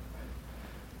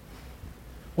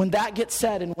 When that gets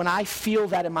said, and when I feel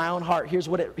that in my own heart, here's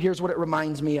what it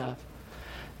reminds me of.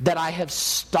 That I have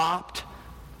stopped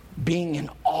being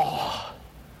in awe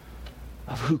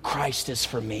of who Christ is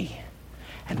for me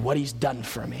and what he's done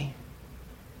for me.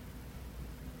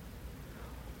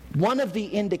 One of the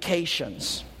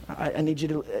indications, I need you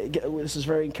to this is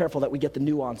very careful that we get the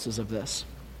nuances of this.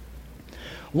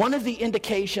 One of the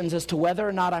indications as to whether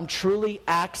or not I'm truly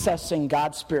accessing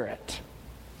God's Spirit,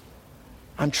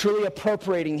 I'm truly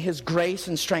appropriating his grace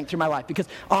and strength through my life. Because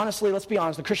honestly, let's be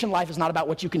honest, the Christian life is not about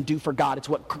what you can do for God. It's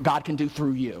what God can do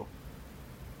through you.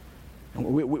 And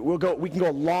we can go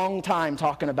a long time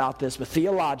talking about this, but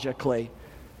theologically,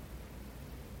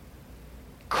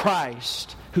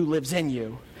 Christ, who lives in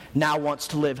you, now wants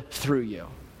to live through you.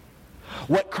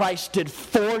 What Christ did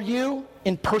for you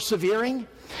in persevering,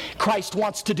 Christ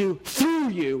wants to do through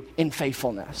you in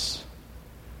faithfulness.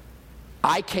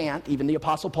 I can't, even the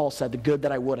Apostle Paul said, the good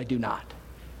that I would, I do not.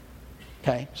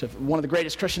 Okay? So if one of the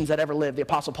greatest Christians that ever lived, the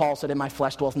Apostle Paul said, in my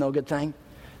flesh dwelleth no good thing,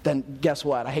 then guess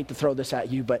what? I hate to throw this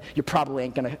at you, but you probably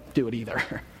ain't going to do it either.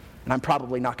 And I'm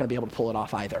probably not going to be able to pull it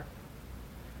off either.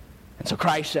 And so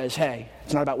Christ says, hey,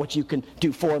 it's not about what you can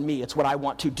do for me. It's what I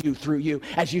want to do through you.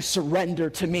 As you surrender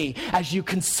to me, as you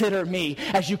consider me,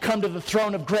 as you come to the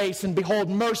throne of grace and behold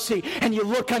mercy, and you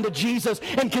look unto Jesus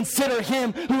and consider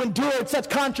him who endured such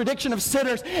contradiction of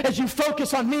sinners, as you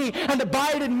focus on me and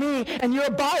abide in me, and you're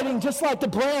abiding just like the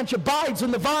branch abides in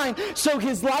the vine, so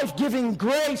his life-giving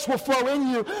grace will flow in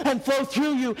you and flow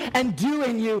through you and do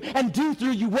in you and do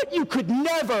through you what you could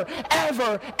never,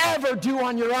 ever, ever do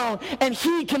on your own. And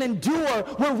he can endure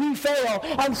where we fail,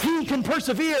 and he can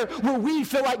persevere where we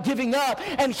feel like giving up,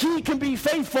 and he can be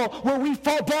faithful where we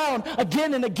fall down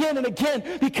again and again and again,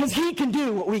 because he can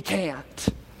do what we can't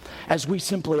as we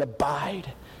simply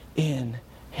abide in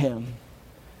him.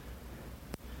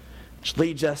 Which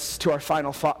leads us to our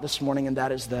final thought this morning, and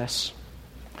that is this.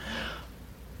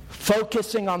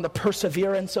 Focusing on the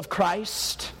perseverance of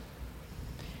Christ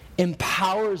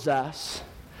empowers us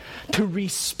to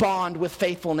respond with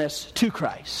faithfulness to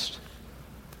Christ.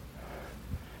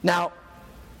 Now,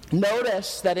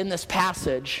 notice that in this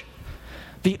passage,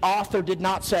 the author did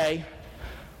not say,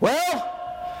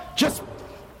 well, just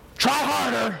try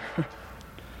harder.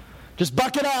 Just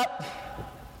buck it up.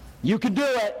 You can do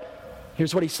it.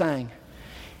 Here's what he's saying.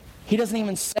 He doesn't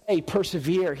even say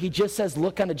persevere. He just says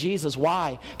look unto Jesus.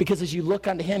 Why? Because as you look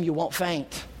unto him, you won't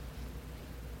faint.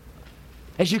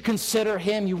 As you consider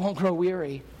him, you won't grow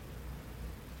weary.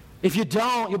 If you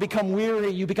don't, you'll become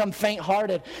weary, you become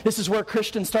faint-hearted. This is where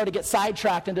Christians start to get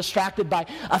sidetracked and distracted by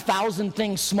 1,000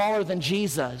 things smaller than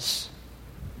Jesus.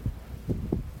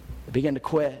 They begin to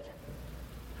quit.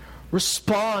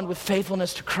 respond with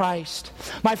faithfulness to Christ.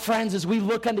 My friends, as we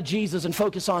look unto Jesus and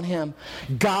focus on Him,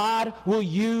 God will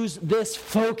use this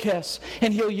focus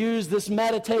and He'll use this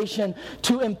meditation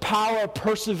to empower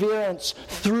perseverance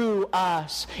through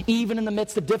us, even in the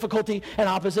midst of difficulty and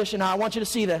opposition. Now, I want you to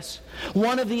see this.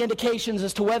 One of the indications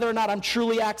as to whether or not I'm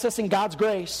truly accessing God's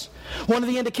grace, one of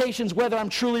the indications whether I'm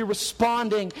truly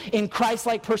responding in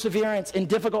Christ-like perseverance in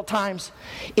difficult times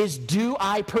is, do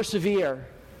I persevere?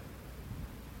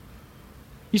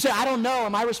 You say, I don't know,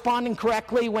 am I responding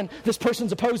correctly when this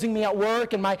person's opposing me at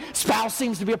work and my spouse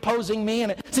seems to be opposing me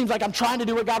and it seems like I'm trying to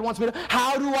do what God wants me to do?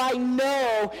 How do I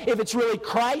know if it's really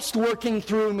Christ working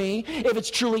through me, if it's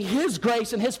truly His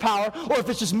grace and His power, or if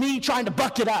it's just me trying to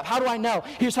buck it up? How do I know?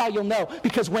 Here's how you'll know.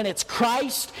 Because when it's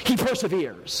Christ, He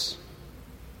perseveres.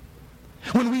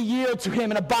 When we yield to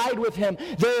Him and abide with Him,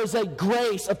 there is a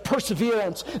grace of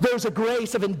perseverance. There's a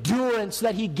grace of endurance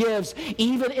that He gives,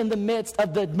 even in the midst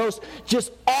of the most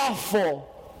just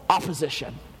awful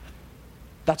opposition.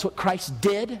 That's what Christ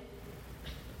did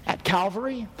at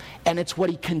Calvary, and it's what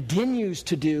He continues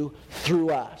to do through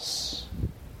us.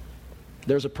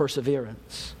 There's a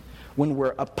perseverance when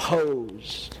we're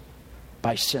opposed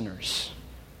by sinners.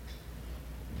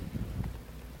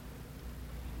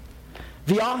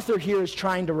 The author here is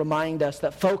trying to remind us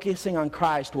that focusing on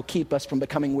Christ will keep us from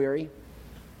becoming weary.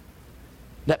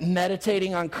 That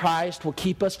meditating on Christ will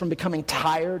keep us from becoming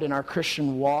tired in our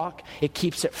Christian walk. It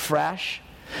keeps it fresh.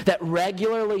 That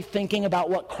regularly thinking about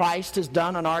what Christ has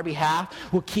done on our behalf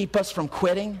will keep us from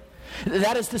quitting.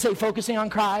 That is to say, focusing on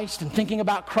Christ and thinking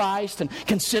about Christ and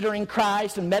considering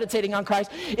Christ and meditating on Christ,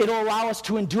 it'll allow us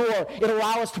to endure. It'll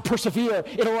allow us to persevere.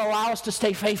 It'll allow us to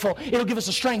stay faithful. It'll give us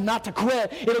the strength not to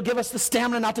quit. It'll give us the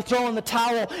stamina not to throw in the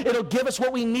towel. It'll give us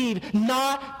what we need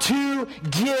not to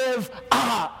give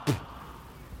up.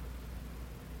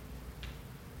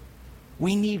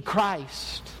 We need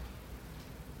Christ.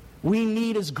 We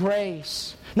need His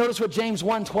grace. Notice what James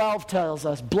 1:12 tells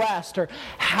us. Blessed or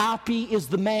happy is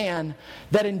the man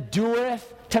that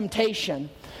endureth temptation.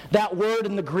 That word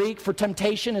in the Greek for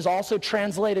temptation is also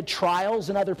translated trials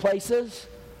in other places.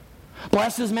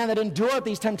 Blessed is the man that endureth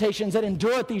these temptations, that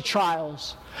endureth these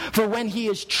trials. For when he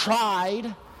is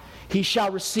tried, he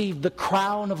shall receive the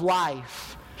crown of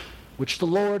life, which the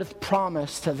Lord hath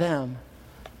promised to them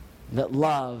that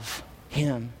love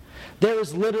Him. There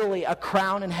is literally a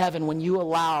crown in heaven when you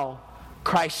allow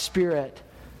Christ's Spirit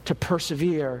to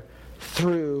persevere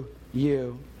through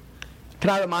you. Can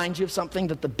I remind you of something?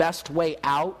 That the best way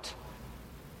out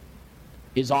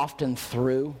is often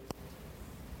through.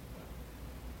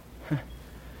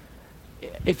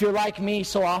 If you're like me,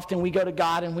 so often we go to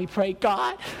God and we pray,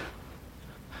 God,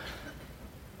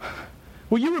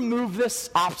 will you remove this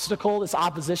obstacle, this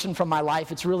opposition from my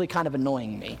life? It's really kind of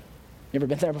annoying me. You ever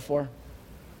been there before?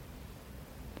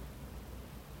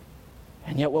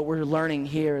 And yet what we're learning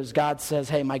here is God says,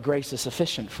 hey, my grace is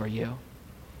sufficient for you.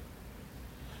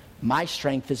 My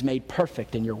strength is made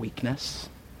perfect in your weakness,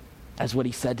 as what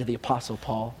He said to the Apostle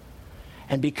Paul.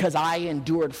 And because I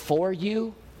endured for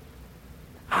you,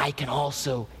 I can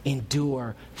also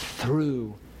endure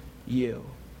through you.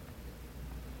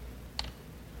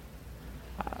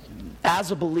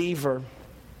 As a believer,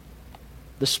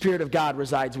 the Spirit of God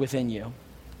resides within you.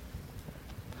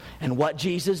 And what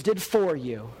Jesus did for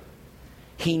you,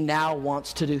 He now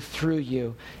wants to do through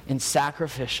you in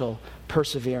sacrificial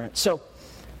perseverance. So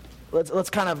let's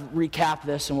kind of recap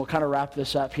this and we'll kind of wrap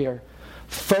this up here.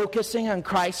 Focusing on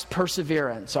Christ's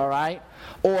perseverance, all right?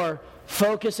 Or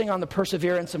focusing on the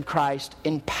perseverance of Christ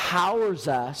empowers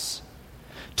us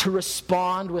to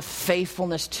respond with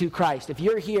faithfulness to Christ. If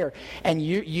you're here and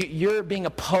you're being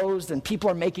opposed and people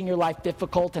are making your life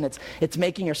difficult and it's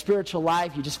making your spiritual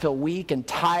life, you just feel weak and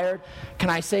tired, can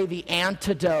I say the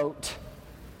antidote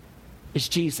is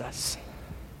Jesus.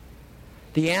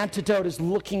 The antidote is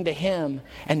looking to Him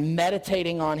and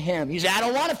meditating on Him. You say, I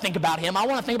don't want to think about Him. I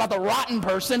want to think about the rotten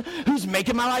person who's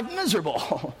making my life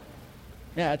miserable.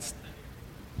 Yeah, it's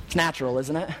natural,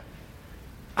 isn't it?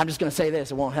 I'm just going to say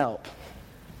this, it won't help.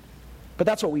 But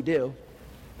that's what we do.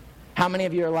 How many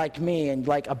of you are like me and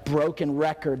like a broken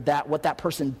record that what that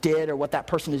person did or what that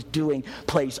person is doing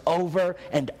plays over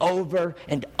and over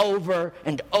and over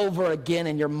and over again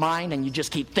in your mind, and you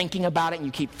just keep thinking about it and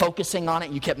you keep focusing on it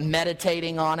and you keep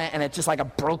meditating on it, and it's just like a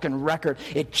broken record.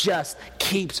 It just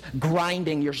keeps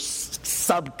grinding your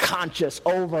subconscious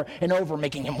over and over,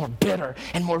 making you more bitter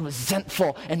and more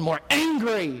resentful and more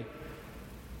angry.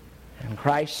 And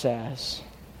Christ says,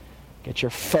 get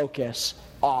your focus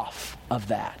off of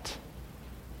that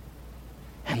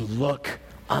and look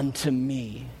unto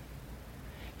me.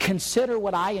 Consider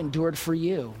what I endured for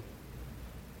you.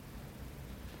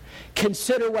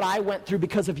 Consider what I went through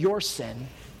because of your sin.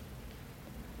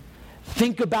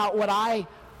 Think about what I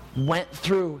went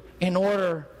through in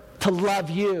order to love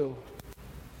you.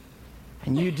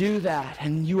 And you do that,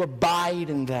 and you abide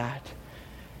in that.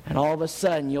 And all of a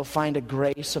sudden, you'll find a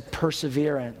grace of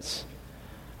perseverance,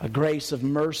 a grace of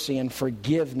mercy and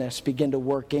forgiveness begin to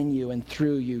work in you and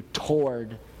through you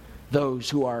toward those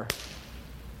who are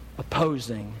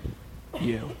opposing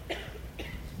you.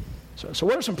 So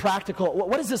what are some practical,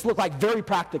 what does this look like very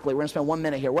practically? We're going to spend 1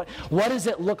 minute here. What does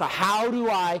it look like? How do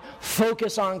I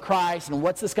focus on Christ, and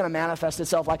what's this going to manifest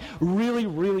itself like? Really,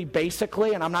 really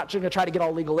basically, and I'm not going to try to get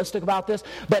all legalistic about this,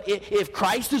 but if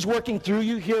Christ is working through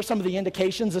you, here are some of the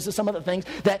indications. This is some of the things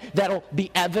that'll be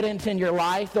evident in your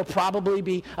life. There'll probably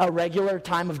be a regular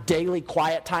time of daily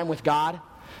quiet time with God.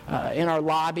 In our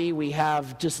lobby, we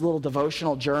have just little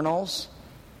devotional journals.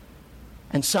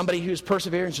 And somebody who's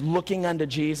persevering, looking unto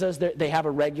Jesus, they have a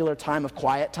regular time of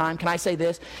quiet time. Can I say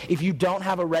this? If you don't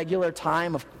have a regular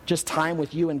time of just time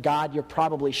with you and God, you're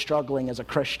probably struggling as a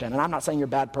Christian. And I'm not saying you're a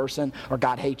bad person or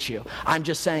God hates you. I'm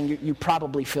just saying you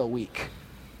probably feel weak.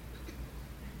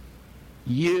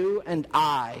 You and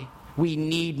I, we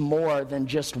need more than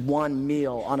just one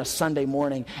meal on a Sunday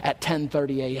morning at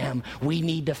 10:30 a.m. We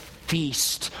need to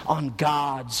feast on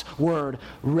God's Word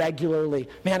regularly.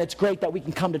 Man, it's great that we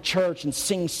can come to church and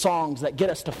sing songs that get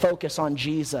us to focus on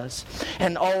Jesus.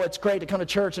 And it's great to come to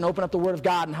church and open up the Word of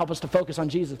God and help us to focus on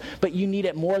Jesus. But you need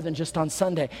it more than just on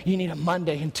Sunday. You need it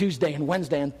Monday and Tuesday and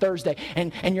Wednesday and Thursday.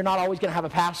 And you're not always going to have a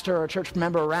pastor or a church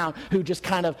member around who just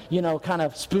kind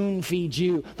of spoon feeds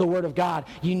you the Word of God.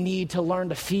 You need to learn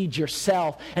to feed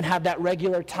yourself and have that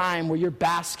regular time where you're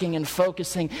basking and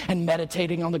focusing and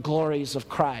meditating on the glories of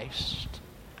Christ.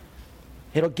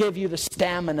 It'll give you the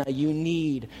stamina you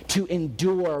need to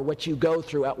endure what you go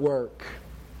through at work.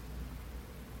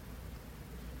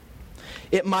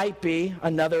 It might be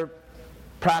another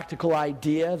practical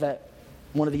idea that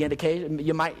one of the indications,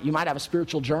 you might have a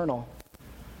spiritual journal.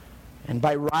 And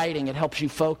by writing, it helps you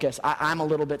focus. I'm a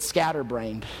little bit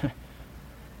scatterbrained.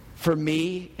 For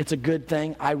me, it's a good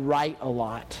thing. I write a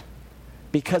lot.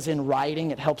 Because in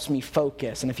writing, it helps me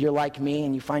focus. And if you're like me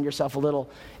and you find yourself a little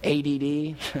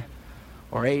ADD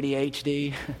or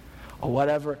ADHD or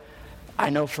whatever, I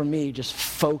know for me, just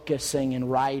focusing and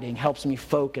writing helps me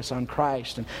focus on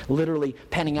Christ and literally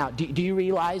penning out. Do you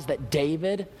realize that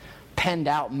David penned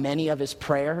out many of his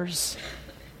prayers?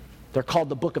 They're called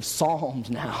the book of Psalms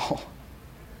now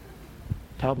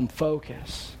to help him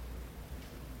focus.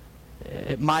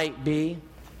 It might be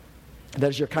that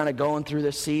as you're kind of going through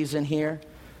this season here,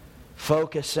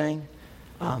 focusing,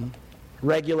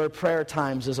 regular prayer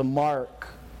times is a mark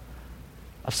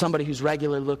of somebody who's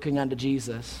regularly looking unto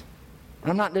Jesus.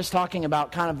 And I'm not just talking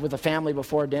about kind of with a family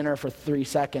before dinner for 3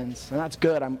 seconds. And that's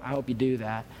good. I hope you do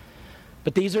that.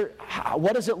 But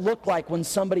what does it look like when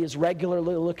somebody is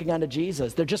regularly looking unto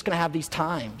Jesus? They're just going to have these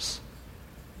times.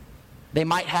 They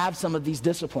might have some of these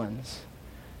disciplines.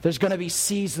 There's going to be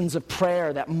seasons of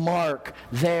prayer that mark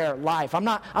their life. I'm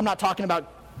not talking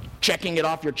about checking it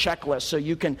off your checklist so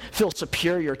you can feel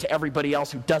superior to everybody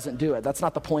else who doesn't do it. That's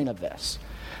not the point of this.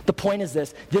 The point is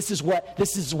this. These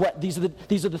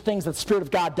are the things that the Spirit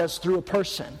of God does through a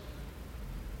person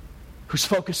who's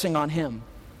focusing on Him.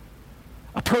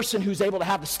 A person who's able to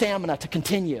have the stamina to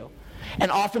continue.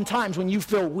 And oftentimes when you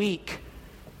feel weak,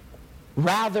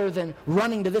 rather than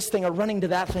running to this thing or running to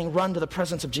that thing, run to the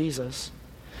presence of Jesus.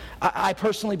 I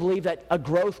personally believe that a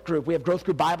growth group, we have growth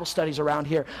group Bible studies around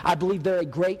here, I believe they're a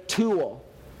great tool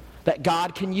that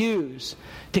God can use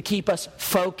to keep us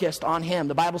focused on Him.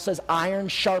 The Bible says iron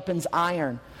sharpens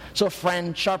iron. So a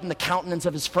friend sharpened the countenance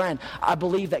of his friend. I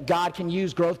believe that God can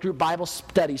use growth group Bible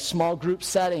studies, small group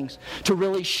settings, to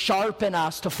really sharpen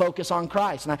us to focus on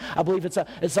Christ. And I believe it's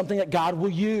something that God will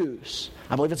use.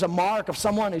 I believe it's a mark of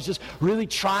someone who's just really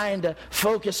trying to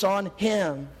focus on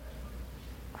Him.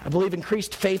 I believe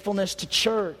increased faithfulness to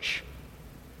church.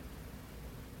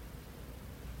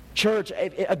 Church,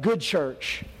 a good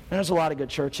church. And there's a lot of good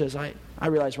churches. I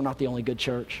realize we're not the only good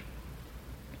church.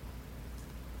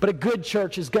 But a good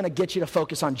church is going to get you to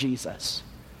focus on Jesus.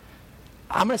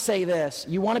 I'm going to say this.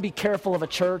 You want to be careful of a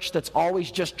church that's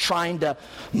always just trying to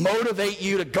motivate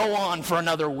you to go on for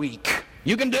another week.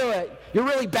 You can do it. You're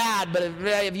really bad, but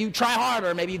if you try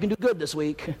harder, maybe you can do good this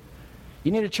week.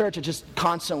 You need a church that just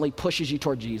constantly pushes you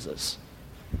toward Jesus.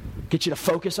 Get you to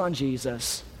focus on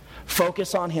Jesus.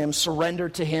 Focus on Him. Surrender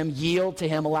to Him. Yield to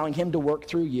Him, allowing Him to work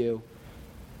through you.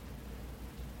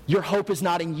 Your hope is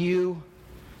not in you.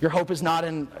 Your hope is not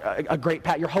in a great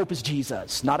path. Your hope is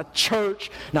Jesus, not a church,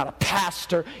 not a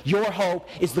pastor. Your hope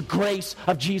is the grace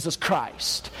of Jesus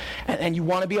Christ. And you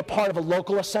want to be a part of a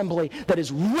local assembly that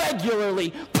is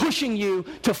regularly pushing you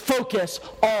to focus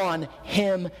on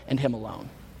Him and Him alone.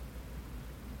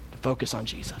 To focus on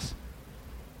Jesus.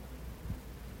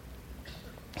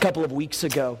 A couple of weeks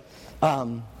ago,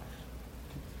 I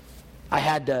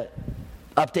had to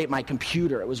update my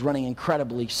computer. It was running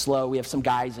incredibly slow. We have some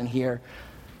guys in here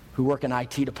who work in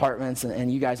IT departments,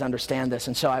 and you guys understand this.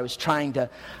 And so I was trying to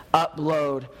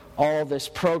upload all this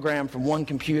program from one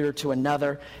computer to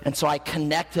another, and so I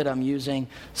connected them using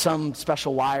some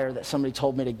special wire that somebody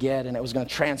told me to get, and it was going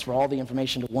to transfer all the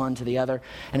information to one to the other.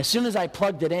 And as soon as I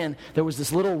plugged it in, there was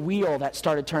this little wheel that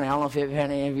started turning. I don't know if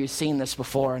any of you have seen this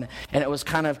before, and it was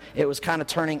kind of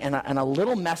turning, and a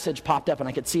little message popped up, and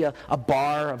I could see a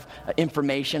bar of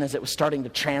information as it was starting to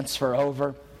transfer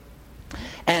over.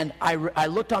 And I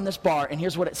looked on this bar, and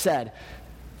here's what it said: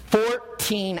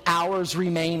 14 hours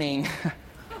remaining.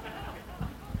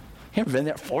 You ever been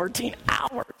there? 14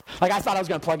 hours. Like, I thought I was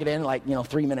going to plug it in,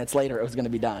 3 minutes later it was going to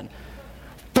be done.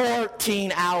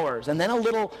 14 hours. And then a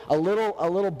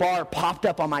little bar popped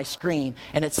up on my screen,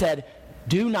 and it said,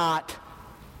 "Do not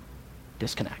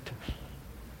disconnect."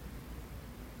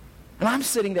 And I'm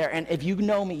sitting there, and if you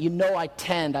know me, you know I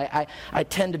tend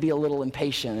to be a little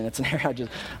impatient, and it's an area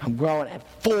I'm growing at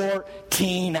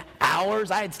 14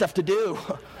 hours. I had stuff to do.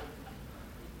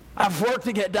 I have work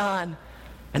to get done.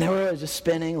 And everyone was just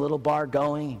spinning, little bar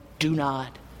going, "Do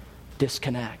not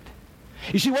disconnect."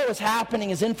 You see, what was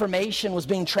happening is information was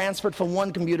being transferred from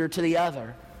one computer to the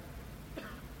other.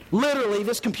 Literally,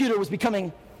 this computer was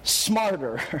becoming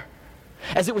smarter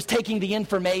as it was taking the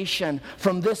information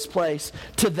from this place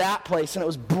to that place, and it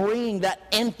was bringing that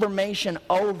information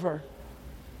over.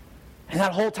 And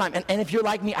that whole time, and if you're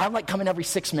like me, I like coming every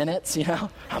 6 minutes,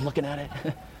 I'm looking at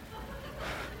it.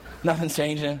 Nothing's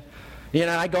changing.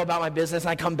 I go about my business, and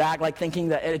I come back thinking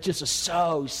that it just is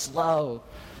so slow.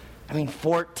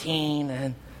 14,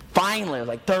 and finally it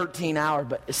was 13 hours,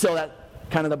 but it's still that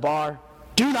kind of the bar.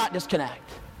 Do not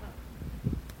disconnect.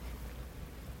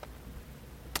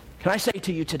 Can I say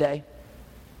to you today,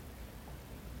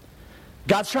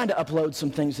 God's trying to upload some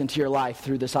things into your life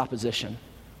through this opposition.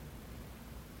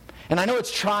 And I know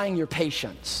it's trying your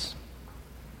patience.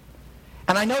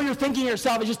 And I know you're thinking to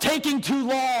yourself, it's just taking too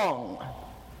long.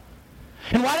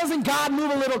 And why doesn't God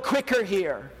move a little quicker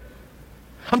here?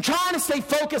 I'm trying to stay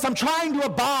focused. I'm trying to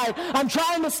abide. I'm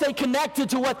trying to stay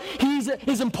connected to what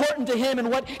is important to Him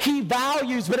and what He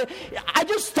values. But I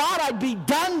just thought I'd be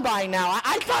done by now.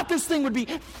 I thought this thing would be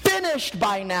finished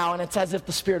by now. And it's as if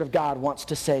the Spirit of God wants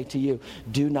to say to you,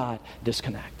 do not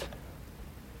disconnect.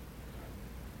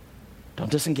 Don't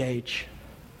disengage.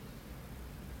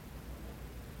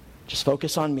 Just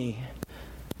focus on me.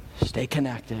 Stay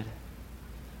connected.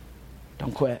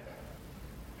 Don't quit.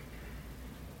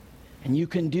 And you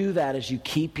can do that as you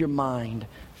keep your mind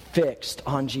fixed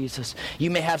on Jesus.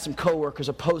 You may have some coworkers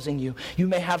opposing you. You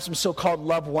may have some so-called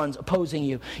loved ones opposing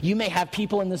you. You may have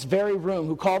people in this very room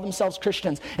who call themselves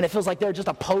Christians, and it feels like they're just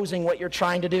opposing what you're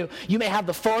trying to do. You may have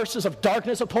the forces of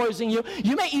darkness opposing you.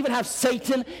 You may even have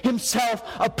Satan himself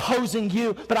opposing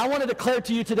you. But I want to declare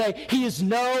to you today, he is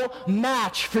no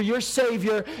match for your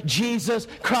Savior, Jesus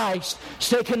Christ.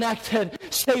 Stay connected.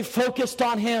 Stay focused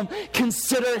on Him.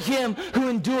 Consider Him who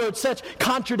endured such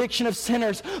contradiction of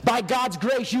sinners. By God's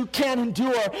grace, you can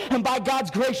endure, and by God's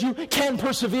grace you can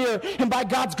persevere, and by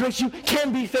God's grace you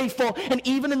can be faithful. And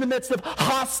even in the midst of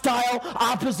hostile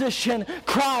opposition,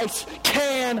 Christ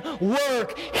can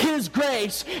work His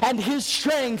grace and His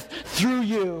strength through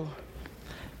you.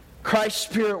 Christ's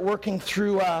Spirit working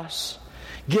through us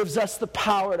gives us the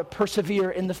power to persevere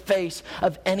in the face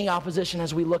of any opposition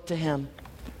as we look to Him.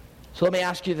 So let me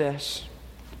ask you this: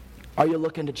 are you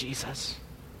looking to Jesus?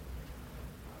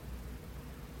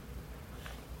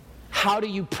 How do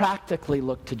you practically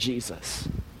look to Jesus?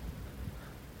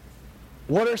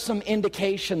 What are some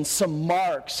indications, some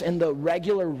marks in the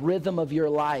regular rhythm of your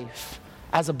life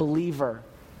as a believer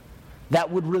that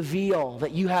would reveal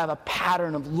that you have a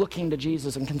pattern of looking to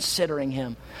Jesus and considering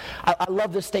Him? I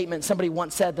love this statement. Somebody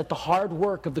once said that the hard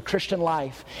work of the Christian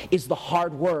life is the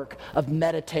hard work of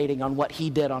meditating on what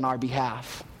He did on our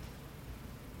behalf.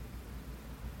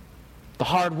 The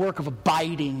hard work of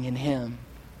abiding in Him.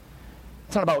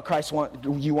 It's not about what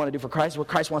you want to do for Christ, what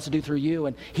Christ wants to do through you,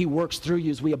 and He works through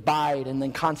you as we abide and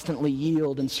then constantly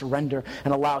yield and surrender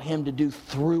and allow Him to do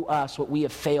through us what we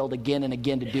have failed again and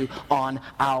again to do on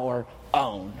our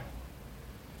own.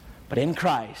 But in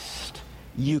Christ,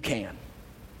 you can.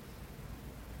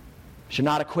 You're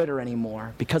not a quitter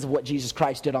anymore. Because of what Jesus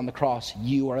Christ did on the cross,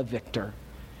 you are a victor.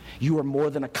 You are more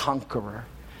than a conqueror.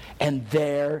 And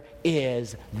there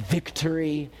is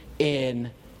victory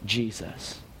in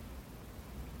Jesus.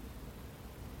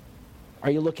 Are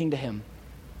you looking to him?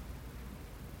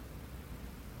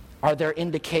 Are there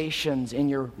indications in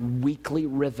your weekly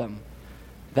rhythm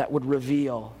that would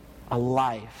reveal a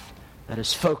life that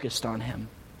is focused on him?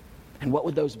 And what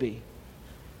would those be?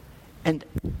 And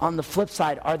on the flip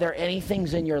side, are there any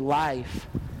things in your life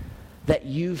that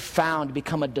you've found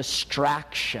become a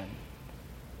distraction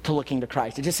to looking to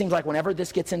Christ? It just seems like whenever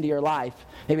this gets into your life,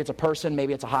 maybe it's a person,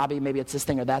 maybe it's a hobby, maybe it's this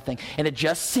thing or that thing, and it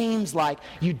just seems like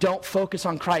you don't focus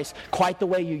on Christ quite the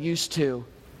way you used to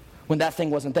when that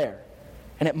thing wasn't there.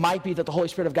 And it might be that the Holy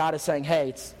Spirit of God is saying,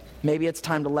 hey, maybe it's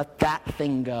time to let that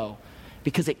thing go,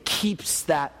 because it keeps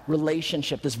that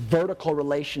relationship, this vertical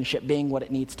relationship, being what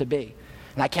it needs to be.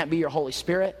 And I can't be your Holy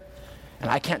Spirit, and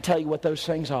I can't tell you what those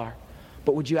things are.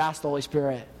 But would you ask the Holy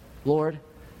Spirit, Lord,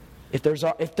 if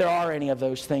there are any of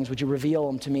those things, would you reveal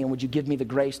them to me, and would you give me the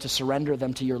grace to surrender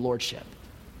them to your Lordship?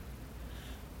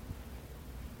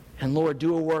 And Lord,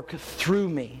 do a work through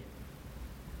me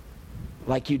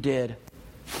like you did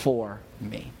for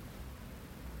me.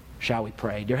 Shall we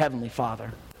pray? Dear Heavenly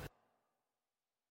Father,